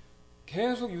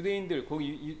계속 유대인들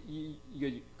거기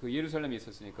이게 그 예루살렘에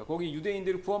있었으니까 거기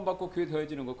유대인들이 구원받고 교회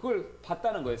더해지는 거 그걸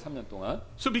봤다는 거예요 3년 동안.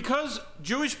 So because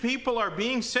Jewish people are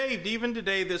being saved, even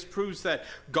today, this proves that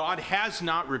God has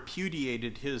not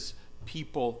repudiated his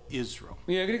people Israel.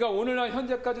 예, 그러니까 오늘날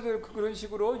현재까지도 그런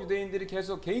식으로 유대인들이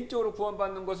계속 개인적으로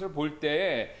구원받는 것을 볼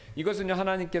때 이것은요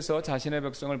하나님께서 자신의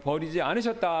백성을 버리지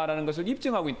않으셨다라는 것을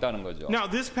입증하고 있다는 거죠. Now,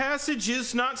 this passage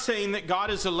is not saying that God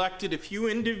has elected a few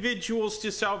individuals to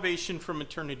salvation from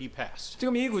eternity past.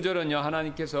 지금 이 구절은요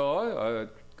하나님께서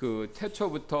그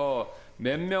태초부터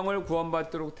몇 명을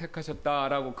구원받도록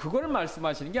택하셨다라고 그걸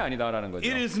말씀하시는 게 아니다라는 거죠.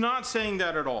 It is not saying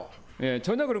that at all. 예,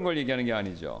 전혀 그런 걸 얘기하는 게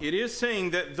아니죠. It is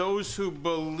saying that those who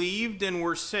believed and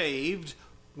were saved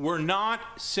were not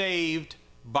saved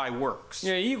by works.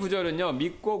 예, 이 구절은요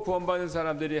믿고 구원받은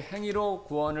사람들이 행위로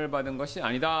구원을 받은 것이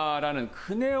아니다라는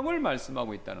그 내용을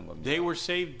말씀하고 있다는 겁니다. They were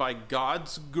saved by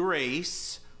God's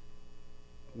grace,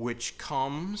 which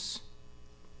comes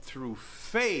through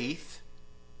faith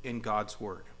in God's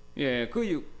word. 예,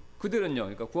 그들은요,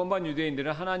 그러니까 구원받은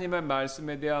유대인들은 하나님의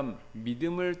말씀에 대한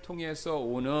믿음을 통해서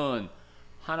오는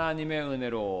하나님의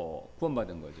은혜로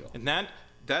구원받은 거죠. And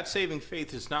that saving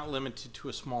faith is not limited to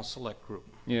a small select group.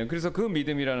 예, 그래서 그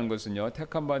믿음이라는 것은요,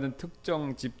 택함받은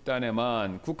특정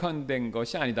집단에만 국한된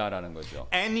것이 아니다라는 거죠.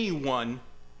 Anyone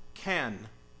can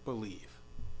believe.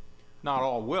 Not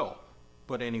all will,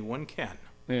 but anyone can.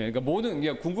 예,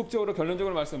 그러니까 궁극적으로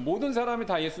결론적으로 말씀, 모든 사람이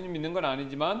다 예수님 믿는 건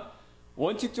아니지만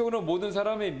원칙적으로 모든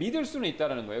사람이 믿을 수는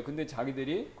있다라는 거예요. 근데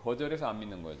자기들이 거절해서 안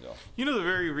믿는 거죠. You know, the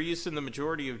very reason the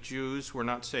majority of Jews were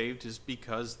not saved is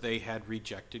because they had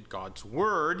rejected God's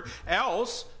word,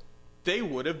 else they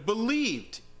would have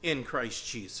believed in Christ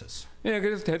Jesus. 예,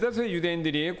 그래서 대다수의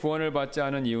유대인들이 구원을 받지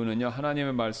않은 이유는요,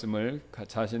 하나님의 말씀을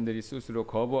자신들이 스스로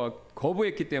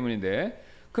거부했기 때문인데,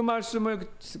 그 말씀을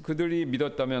그들이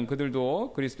믿었다면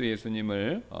그들도 그리스도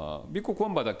예수님을 믿고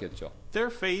구원받았겠죠. Their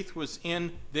faith was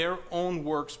in their own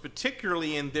works,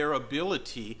 particularly in their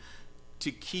ability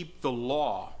to keep the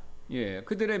law. 예,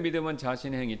 그들의 믿음은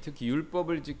자신의 행위, 특히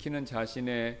율법을 지키는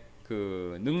자신의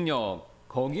그 능력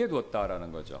거기에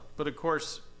두었다라는 거죠. But of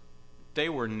course,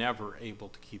 they were never able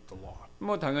to keep the law.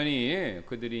 뭐 당연히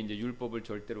그들이 이제 율법을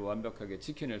절대로 완벽하게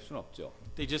지켜낼 수는 없죠.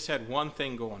 They just had one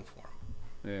thing going for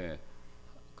them. 예,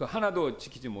 그 하나도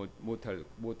지키지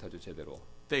못하죠 제대로.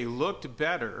 They looked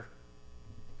better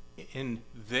in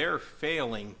their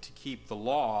failing to keep the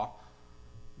law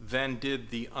than did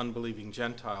the unbelieving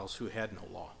Gentiles who had no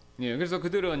law. 예, 그래서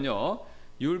그들은요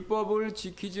율법을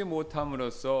지키지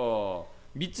못함으로써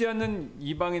믿지 않는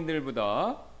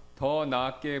이방인들보다 더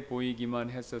낫게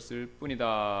보이기만 했었을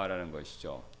뿐이다라는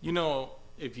것이죠. You know,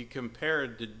 if you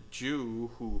compared the Jew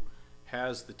who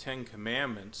has the 10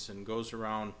 commandments and goes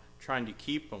around trying to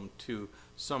keep them to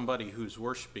somebody who's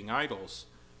worshiping idols,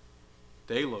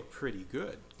 they look pretty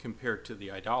good compared to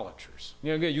the idolaters.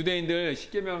 그러니까 유대인들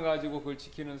십계명 가지고 그걸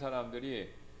지키는 사람들이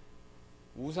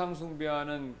우상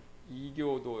숭배하는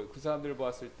이교도 그 사람들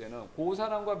봤을 때는 그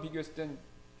사람과 비교했을 땐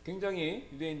굉장히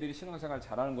유대인들이 신앙생활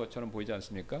잘하는 것처럼 보이지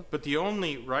않습니까? But the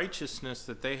only righteousness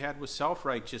that they had was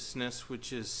self-righteousness,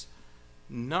 which is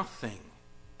nothing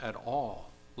at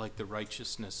all like the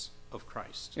righteousness of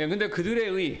Christ. 예, 근데 그들의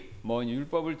의, 뭐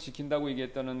율법을 지킨다고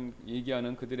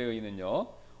얘기하는 그들의 의는요,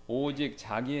 오직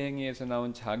자기 행위에서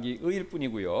나온 자기 의일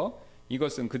뿐이고요.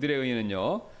 이것은 그들의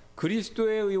의는요,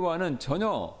 그리스도의 의와는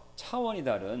전혀 차원이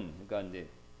다른, 그러니까 이제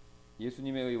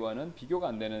예수님의 의와는 비교가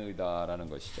안 되는 의다라는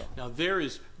것이죠. Now there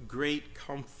is great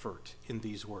comfort in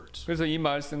these words. 그래서 이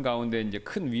말씀 가운데 이제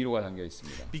큰 위로가 담겨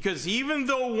있습니다. Because even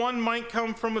though one might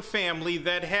come from a family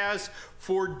that has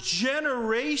for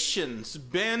generations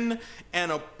been an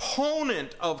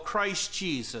opponent of Christ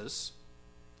Jesus,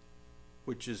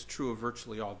 which is true of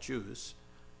virtually all Jews,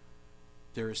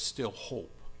 there is still hope.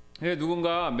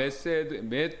 누군가 몇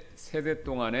세대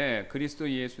동안에 그리스도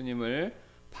예수님을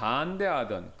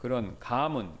반대하던 그런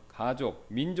가문, 가족,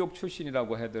 민족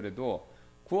출신이라고 하더라도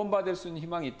구원받을 수 있는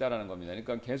희망이 있다라는 겁니다.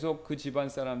 그러니까 계속 그 집안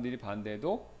사람들이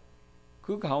반대해도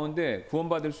그 가운데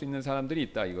구원받을 수 있는 사람들이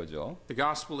있다 이거죠. The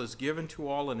gospel is given to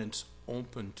all and it's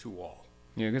open to all.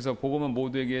 예, 그래서 복음은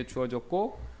모두에게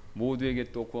주어졌고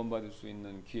모두에게 또 구원받을 수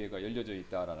있는 기회가 열려져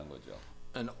있다라는 거죠.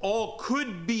 And all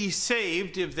could be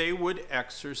saved if they would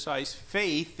exercise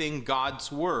faith in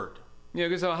God's word. 예,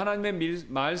 그래서 하나님의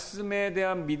말씀에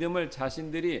대한 믿음을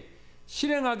자신들이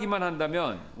실행하기만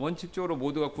한다면 원칙적으로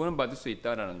모두가 구원받을 수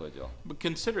있다라는 거죠. But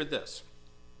consider this.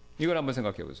 이걸 한번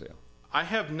생각해 보세요. I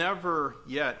have never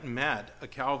yet met a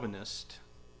Calvinist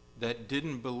that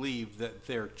didn't believe that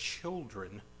their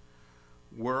children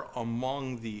were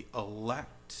among the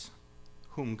elect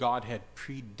whom God had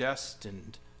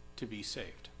predestined to be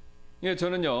saved. 예,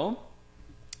 저는요.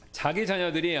 자기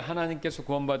자녀들이 하나님께서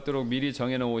구원받도록 미리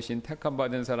정해놓으신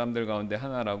택함받은 사람들 가운데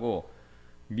하나라고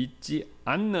믿지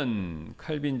않는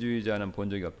칼빈주의자는 본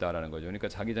적이 없다라는 거죠. 그러니까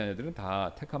자기 자녀들은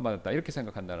다 택함받았다 이렇게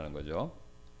생각한다는 거죠.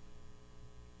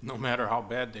 No matter how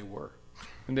bad they were.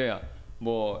 근데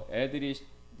뭐 애들이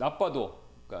나빠도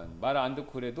그러니까 말 안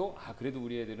듣고 그래도 그래도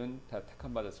우리 애들은 다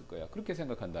택함받았을 거야. 그렇게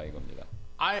생각한다 이겁니다.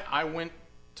 I went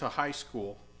to high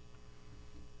school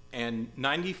and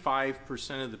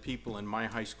 95% of the people in my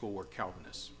high school were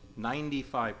Calvinists.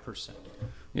 95%.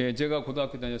 예, 제가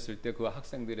고등학교 다녔을 때 그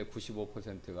학생들의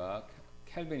 95%가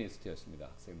캘비니스트였습니다.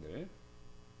 학생들.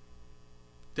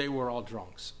 They were all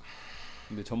drunks.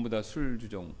 근데 전부 다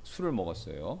술을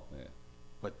먹었어요. 예.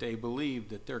 But they believed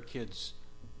that their kids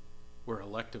were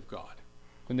elect of God.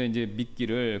 근데 이제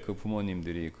믿기를 그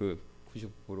부모님들이 그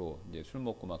 90% 이제 술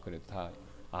먹고 막 그래도 다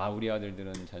우리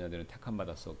아들들은 자녀들은 택함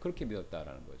받았어. 그렇게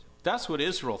믿었다라는 거죠. That's what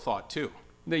Israel thought too.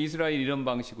 근데 이스라엘 이런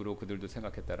방식으로 그들도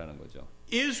생각했다라는 거죠.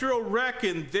 Israel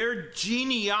reckoned their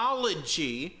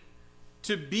genealogy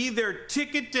to be their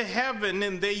ticket to heaven,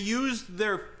 and they used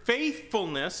their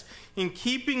faithfulness in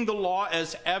keeping the law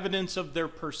as evidence of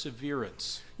their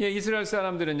perseverance. 예, 이스라엘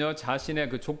사람들은요 자신의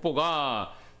그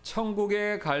족보가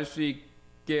천국에 갈 수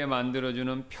있게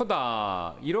만들어주는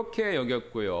표다 이렇게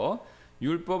여겼고요.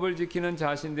 율법을 지키는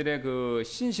자신들의 그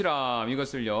신실함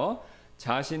이것을요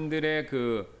자신들의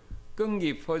그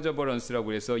끈기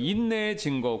퍼저버런스라고 해서 인내의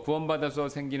증거 구원받아서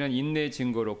생기는 인내의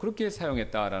증거로 그렇게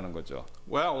사용했다라는 거죠.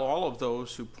 Well, all of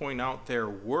those who point out their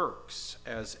works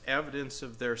as evidence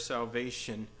of their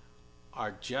salvation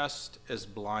are just as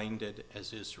blinded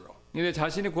as Israel. 근데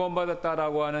자신이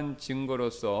구원받았다라고 하는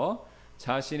증거로서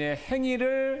자신의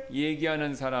행위를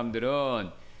얘기하는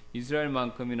사람들은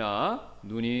이스라엘만큼이나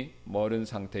눈이 멀은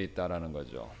상태에 있다라는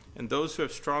거죠. And those who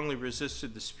have strongly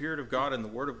resisted the Spirit of God and the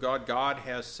Word of God, God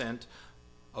has sent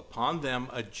upon them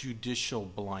a judicial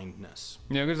blindness.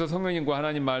 네, 그래서 성령님과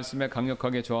하나님 말씀에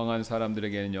강력하게 저항한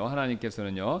사람들에게는요,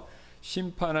 하나님께서는요,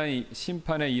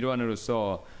 심판의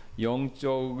일환으로서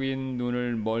영적인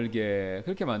눈을 멀게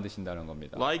그렇게 만드신다는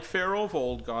겁니다. Like Pharaoh of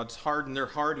old, God's hardened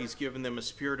their heart. He's given them a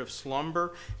spirit of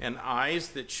slumber and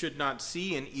eyes that should not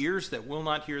see and ears that will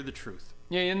not hear the truth.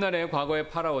 예, 옛날에 과거의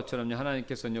파라오처럼요,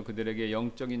 하나님께서는요 그들에게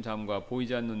영적인 잠과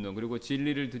보이지 않는 눈 그리고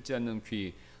진리를 듣지 않는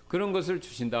귀 그런 것을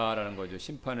주신다라는 거죠.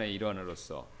 심판의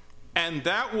일환으로서. And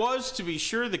that was, to be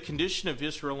sure, the condition of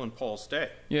Israel in Paul's day.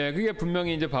 예, 그게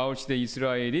분명히 이제 바울 시대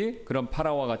이스라엘이 그런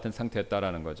파라오와 같은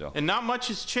상태였다라는 거죠. And not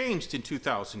much has changed in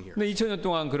 2000 years. 근데 2000년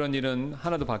동안 그런 일은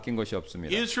하나도 바뀐 것이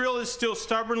없습니다. Israel is still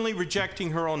stubbornly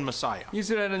rejecting her own Messiah.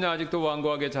 이스라엘은 아직도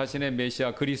완고하게 자신의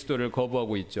메시아 그리스도를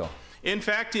거부하고 있죠. In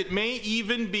fact, it may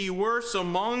even be worse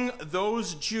among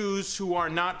those Jews who are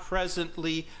not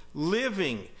presently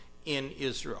living in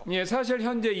Israel. 예, 사실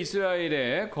현재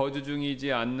이스라엘에 거주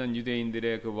중이지 않는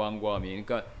유대인들의 그 완고함이,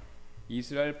 그러니까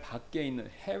이스라엘 밖에 있는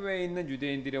해외에 있는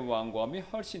유대인들의 완고함이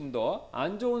훨씬 더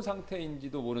안 좋은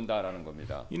상태인지도 모른다라는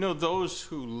겁니다. You know, those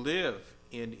who live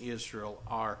in Israel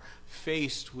are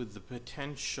faced with the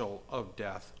potential of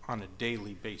death on a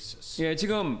daily basis. 예,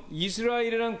 지금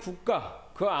이스라엘이라는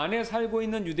국가 그 안에 살고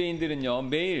있는 유대인들은요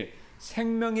매일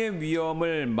생명의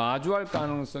위험을 마주할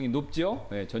가능성이 높죠.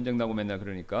 예, 전쟁 나고 맨날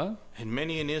그러니까. And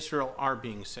many in Israel are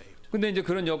being saved. 근데 이제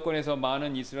그런 여건에서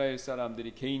많은 이스라엘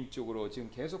사람들이 개인적으로 지금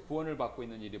계속 구원을 받고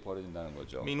있는 일이 벌어진다는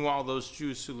거죠. Meanwhile, those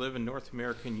Jews who live in North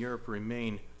America and Europe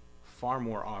remain far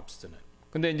more obstinate.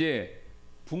 근데 이제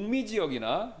북미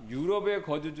지역이나 유럽에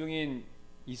거주 중인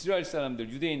이스라엘 사람들,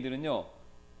 유대인들은요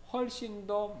훨씬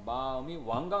더 마음이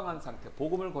완강한 상태,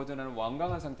 복음을 거절하는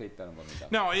완강한 상태에 있다는 겁니다.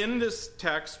 Now, in this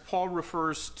text, Paul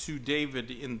refers to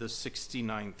David in the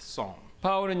 69th Psalm.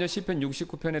 바울은요 시편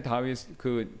 69편의 다윗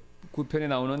그 9편에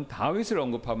나오는 다윗을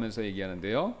언급하면서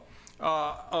얘기하는데요.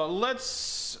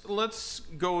 Let's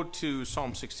go to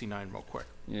Psalm 69 real quick.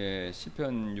 예,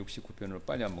 시편 69편으로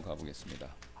빨리 한번 가보겠습니다.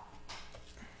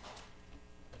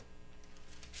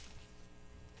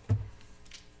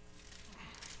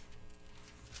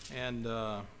 And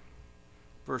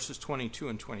verses 22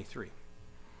 and 23.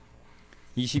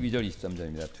 22절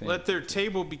 23절입니다. Let their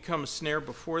table become a snare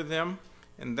before them,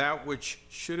 and that which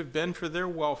should have been for their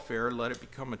welfare, let it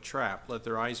become a trap. Let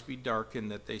their eyes be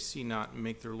darkened, that they see not, and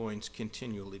make their loins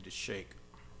continually to shake.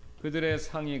 그들의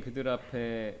상이 그들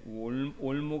앞에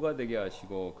올무가 되게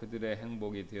하시고 그들의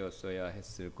행복이 되었어야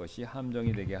했을 것이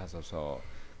함정이 되게 하소서.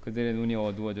 그들의 눈이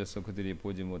어두워져서 그들이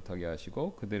보지 못하게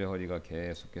하시고 그들의 허리가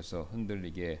계속해서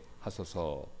흔들리게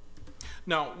하소서.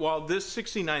 Now, while this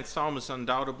 69th psalm is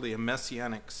undoubtedly a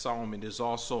messianic psalm, it is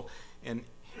also an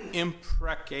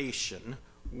imprecation,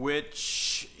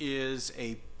 which is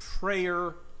a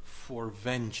prayer for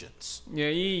vengeance.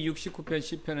 예, 이 69편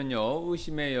시편은요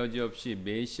의심의 여지 없이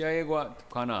메시아에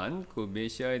관한 그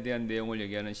메시아에 대한 내용을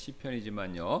얘기하는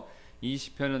시편이지만요 이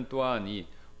시편은 또한 이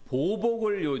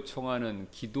보복을 요청하는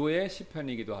기도의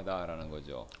시편이기도 하다라는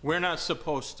거죠. We're not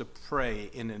supposed to pray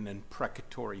in an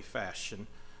imprecatory fashion.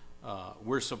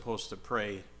 We're supposed to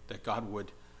pray that God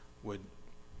would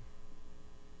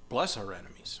bless our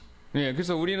enemies. 예,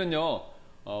 그래서 우리는요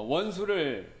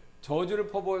원수를 저주를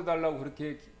퍼부어달라고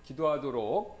그렇게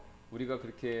기도하도록 우리가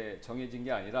그렇게 정해진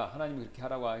게 아니라 하나님이 그렇게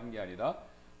하라고 한 게 아니라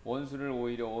원수를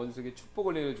오히려 원수에게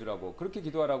축복을 내려주라고 그렇게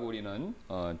기도하라고 우리는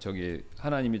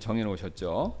하나님이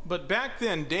정해놓으셨죠. But back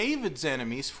then, David's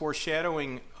enemies,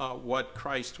 foreshadowing what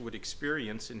Christ would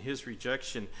experience in his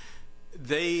rejection,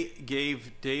 they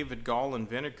gave David gall and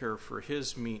vinegar for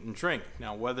his meat and drink.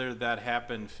 Now, whether that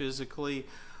happened physically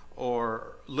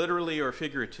or literally or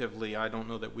figuratively, I don't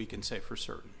know that we can say for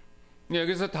certain. 예,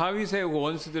 그래서 다윗의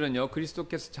원수들은요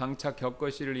그리스도께서 장차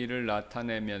겪으실 일을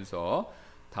나타내면서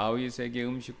다윗에게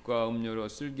음식과 음료로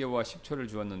쓸개와 식초를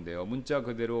주었는데요. 문자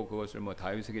그대로 그것을 뭐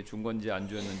다윗에게 준 건지 안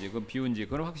주었는지 그건 비운지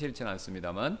그건 확실치는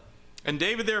않습니다만. And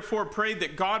David therefore prayed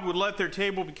that God would let their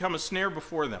table become a snare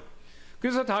before them.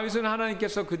 그래서 다윗은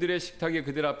하나님께서 그들의 식탁이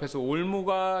그들 앞에서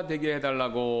올무가 되게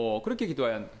해달라고 그렇게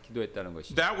기도했다는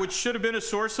것이죠. That which should have been a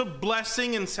source of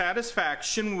blessing and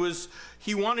satisfaction was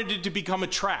he wanted it to become a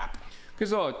trap.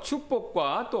 그래서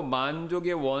축복과 또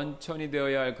만족의 원천이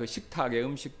되어야 할 그 식탁의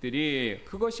음식들이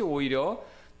그것이 오히려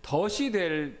덫이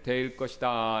될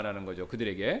것이다라는 거죠.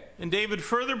 그들에게. And David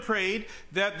further prayed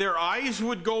that their eyes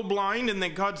would go blind and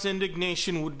that God's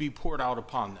indignation would be poured out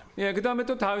upon them. 예, 그다음에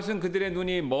또 다윗은 그들의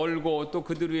눈이 멀고 또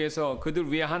그들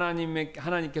위에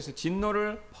하나님께서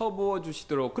진노를 퍼부어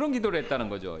주시도록 그런 기도를 했다는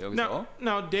거죠. 여기서.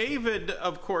 Now David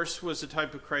of course was a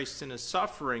type of Christ in his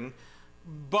suffering,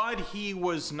 but he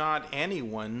was not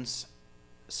anyone's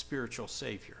spiritual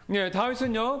savior. 예,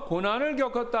 다윗은요 고난을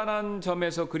겪었다는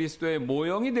점에서 그리스도의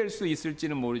모형이 될 수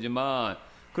있을지는 모르지만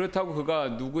그렇다고 그가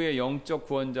누구의 영적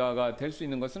구원자가 될 수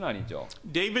있는 것은 아니죠.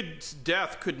 David's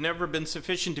death could never been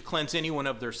sufficient to cleanse anyone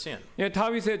of their sin. 예,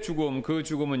 다윗의 죽음, 그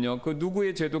죽음은요 그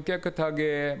누구의 죄도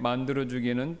깨끗하게 만들어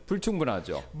주기는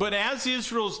불충분하죠. But as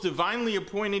Israel's divinely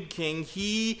appointed king,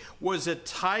 he was a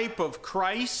type of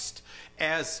Christ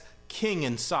as king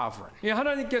and sovereign. 예,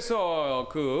 하나님께서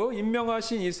그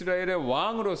임명하신 이스라엘의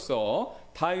왕으로서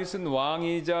다윗은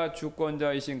왕이자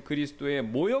주권자이신 그리스도의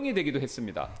모형이 되기도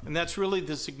했습니다. And that's really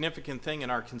the significant thing in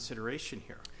our consideration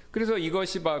here. 그래서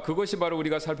그것이 바로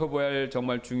우리가 살펴봐야 할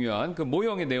정말 중요한 그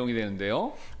모형의 내용이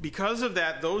되는데요. Because of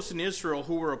that, those in Israel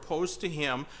who were opposed to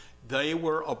him, they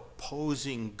were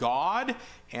opposing God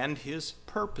and his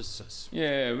purposes.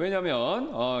 예,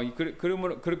 왜냐하면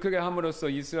그렇게 함으로써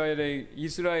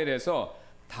이스라엘에서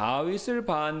다윗을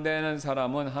반대하는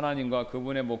사람은 하나님과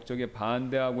그분의 목적에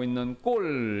반대하고 있는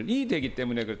꼴이 되기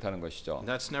때문에 그렇다는 것이죠.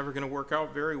 And that's never going to work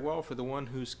out very well for the one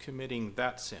who's committing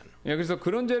that sin. 예, 그래서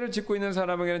그런 죄를 짓고 있는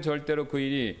사람에게는 절대로 그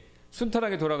일이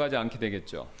순탄하게 돌아가지 않게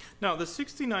되겠죠. Now, the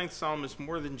 69th Psalm is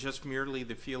more than just merely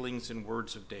the feelings and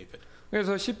words of David.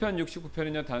 그래서 시편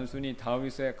 69편은요 단순히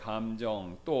다윗의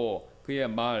감정 또 그의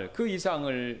말 그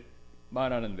이상을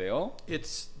말하는데요.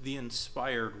 It's the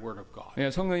inspired word of God.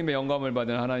 예, 성령님의 영감을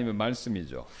받은 하나님의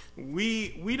말씀이죠.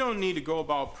 We don't need to go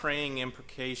about praying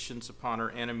imprecations upon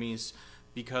our enemies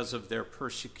because of their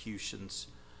persecutions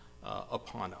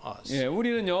upon us. 예,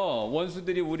 우리는요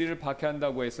원수들이 우리를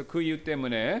박해한다고 해서 그 이유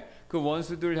때문에 그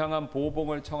원수들 향한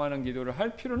보복을 청하는 기도를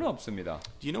할 필요는 없습니다.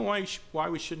 Do you know why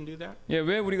we shouldn't do that? 예,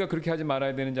 왜 우리가 그렇게 하지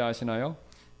말아야 되는지 아시나요?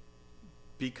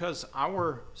 Because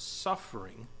our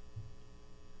suffering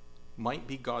might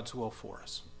be God's will for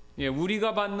us. 예,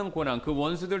 우리가 받는 고난, 그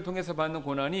원수들 통해서 받는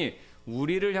고난이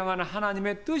우리를 향하는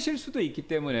하나님의 뜻일 수도 있기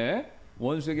때문에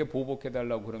원수에게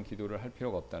보복해달라고 그런 기도를 할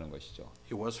필요가 없다는 것이죠.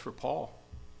 It was for Paul.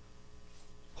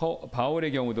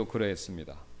 바울의 경우도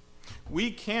그러했습니다.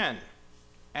 We can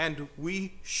and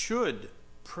we should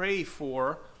pray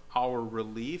for our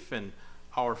relief and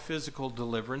our physical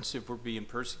deliverance if we're being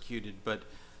persecuted, but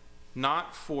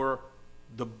not for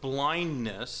the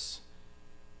blindness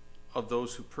of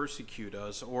those who persecute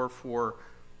us or for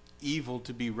evil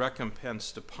to be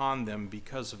recompensed upon them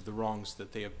because of the wrongs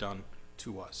that they have done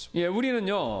to us. 예,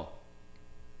 우리는요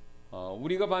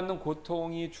우리가 받는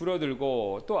고통이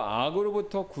줄어들고 또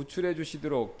악으로부터 구출해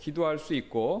주시도록 기도할 수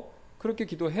있고 그렇게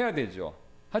기도해야 되죠.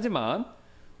 하지만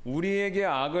우리에게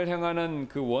악을 행하는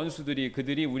그 원수들이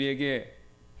그들이 우리에게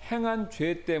행한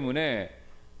죄 때문에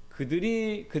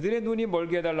그들의 눈이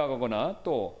멀게 해달라고 하거나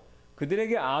또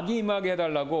그들에게 악이 임하게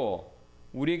해달라고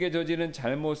우리에게 저지른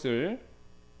잘못을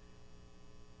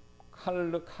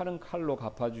칼은 칼로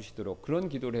갚아주시도록 그런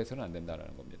기도를 해서는 안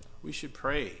된다는 겁니다. We should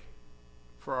pray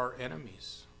for our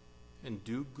enemies and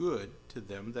do good to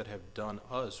them that have done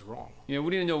us wrong. 예,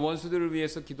 우리는요 원수들을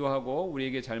위해서 기도하고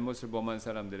우리에게 잘못을 범한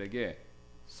사람들에게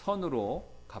선으로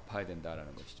갚아야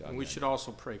된다는 것이죠. And we should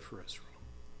also pray for Israel.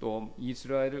 또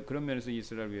이스라엘을 그런 면에서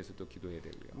이스라엘 위해서 또 기도해야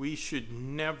되고요. We should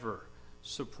never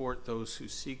support those who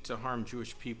seek to harm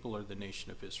Jewish people or the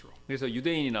nation of Israel. 그래서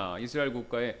유대인이나 이스라엘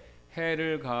국가에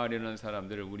해를 가하려는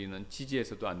사람들을 우리는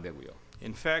지지해서도 안 되고요.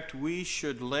 In fact, we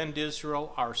should lend Israel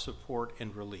our support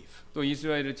and relief. 또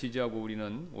이스라엘을 지지하고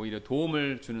우리는 오히려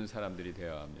도움을 주는 사람들이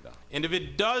되어야 합니다. And if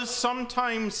it does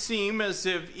sometimes seem as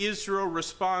if Israel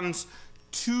responds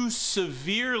too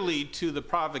severely to the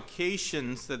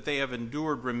provocations that they have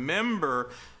endured, remember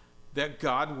that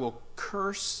God will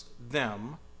curse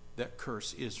them that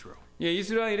curse Israel. 예,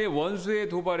 이스라엘이 원수의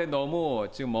도발에 너무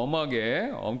지금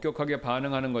엄격하게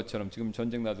반응하는 것처럼 지금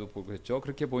전쟁 나도 보겠죠.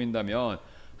 그렇게 보인다면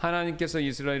하나님께서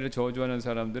이스라엘을 저주하는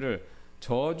사람들을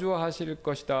저주하실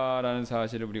것이다라는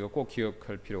사실을 우리가 꼭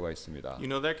기억할 필요가 있습니다. You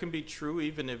know that can be true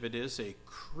even if it is a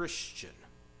Christian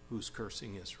who's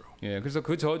cursing Israel. 예, 그래서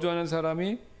그 저주하는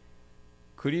사람이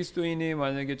그리스도인이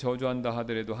만약에 저주한다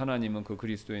하더라도 하나님은 그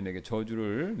그리스도인에게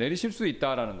저주를 내리실 수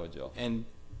있다라는 거죠. And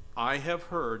I have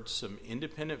heard some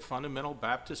independent fundamental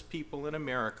Baptist people in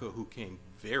America who came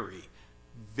very,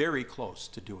 very close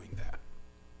to doing that.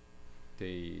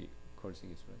 They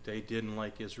cursing Israel. They didn't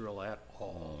like Israel at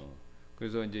all.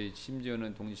 그래서 이제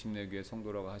심지어는 동시심내교회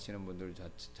성도라고 하시는 분들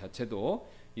자체도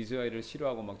이스라엘을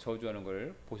싫어하고 막 저주하는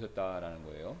걸 보셨다라는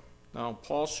거예요. Now,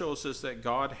 Paul shows us that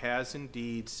God has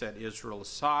indeed set Israel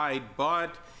aside,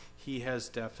 but he has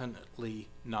definitely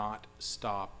not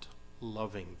stopped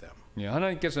loving them. 예,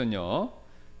 하나님께서는요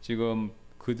지금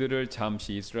그들을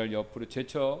잠시 이스라엘 옆으로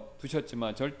제쳐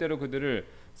두셨지만 절대로 그들을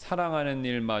사랑하는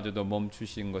일마저도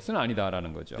멈추신 것은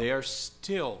아니다라는 거죠. They are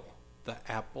still the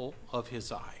apple of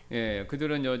his eye. 예,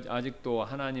 그들은 아직도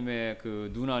하나님의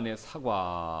그 눈 안의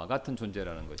사과 같은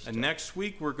존재라는 것이죠. And next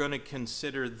week we're going to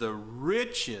consider the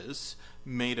riches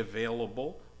made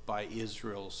available by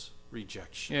Israel's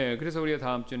rejection. 예, 그래서 우리가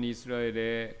다음 주는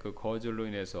이스라엘의 그 거절로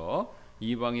인해서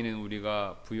이방인은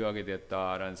우리가 부유하게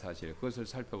됐다라는 사실 그것을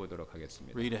살펴보도록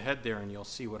하겠습니다. Read ahead there and you'll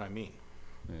see what I mean.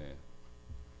 예.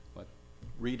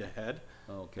 Read ahead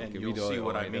오케이, and 오케이. you'll see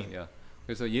what I mean. 야.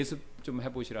 그래서 예습 좀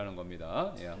해보시라는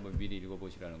겁니다. 예, 한번 미리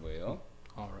읽어보시라는 거예요.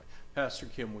 All right.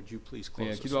 Pastor Kim, would you please 예,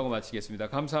 close us? 기도하고 마치겠습니다.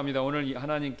 감사합니다. 오늘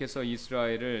하나님께서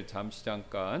이스라엘을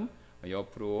잠깐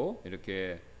옆으로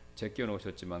이렇게 제껴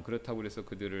놓으셨지만 그렇다고 해서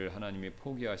그들을 하나님이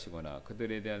포기하시거나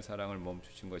그들에 대한 사랑을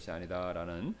멈추신 것이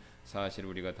아니다라는 사실을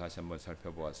우리가 다시 한번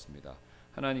살펴보았습니다.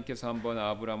 하나님께서 한번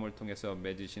아브라함을 통해서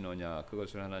맺으신 언약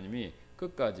그것을 하나님이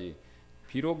끝까지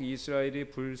비록 이스라엘이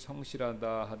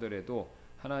불성실하다 하더라도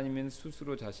하나님은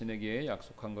스스로 자신에게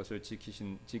약속한 것을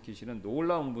지키시는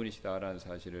놀라운 분이시다라는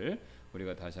사실을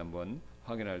우리가 다시 한번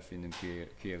확인할 수 있는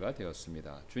기회가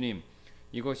되었습니다. 주님,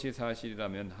 이것이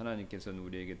사실이라면 하나님께서는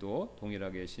우리에게도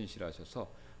동일하게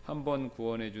신실하셔서 한번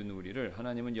구원해 준 우리를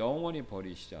하나님은 영원히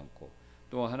버리시지 않고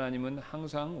또 하나님은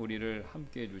항상 우리를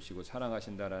함께 해주시고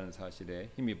사랑하신다라는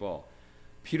사실에 힘입어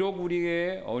비록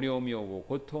우리의 어려움이 오고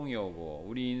고통이 오고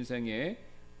우리 인생에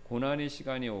고난의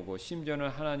시간이 오고 심지어는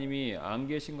하나님이 안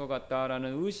계신 것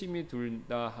같다라는 의심이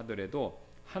든다 하더라도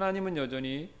하나님은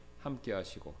여전히 함께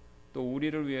하시고 또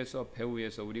우리를 위해서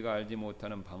배후에서 우리가 알지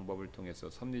못하는 방법을 통해서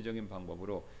섭리적인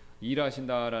방법으로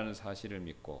일하신다라는 사실을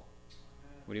믿고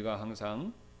우리가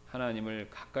항상 하나님을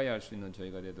가까이 할 수 있는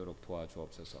저희가 되도록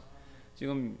도와주옵소서.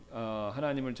 지금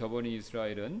하나님을 저버린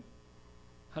이스라엘은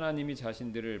하나님이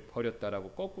자신들을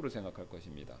버렸다라고 거꾸로 생각할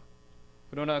것입니다.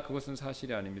 그러나 그것은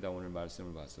사실이 아닙니다. 오늘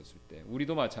말씀을 봤었을 때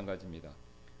우리도 마찬가지입니다.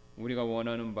 우리가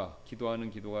원하는 바 기도하는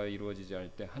기도가 이루어지지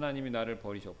않을 때 하나님이 나를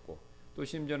버리셨고 또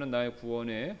심지어는 나의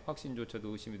구원의 확신조차도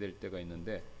의심이 될 때가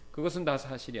있는데 그것은 다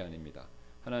사실이 아닙니다.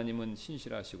 하나님은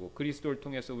신실하시고 그리스도를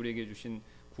통해서 우리에게 주신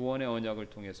구원의 언약을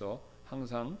통해서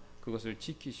항상 그것을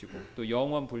지키시고 또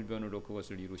영원 불변으로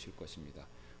그것을 이루실 것입니다.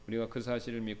 우리가 그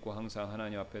사실을 믿고 항상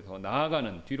하나님 앞에 더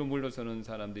나아가는 뒤로 물러서는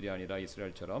사람들이 아니라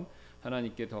이스라엘처럼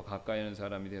하나님께 더 가까이 하는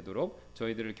사람이 되도록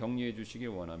저희들을 격려해 주시길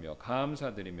원하며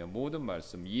감사드리며 모든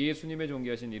말씀 예수님의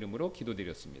존귀하신 이름으로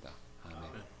기도드렸습니다.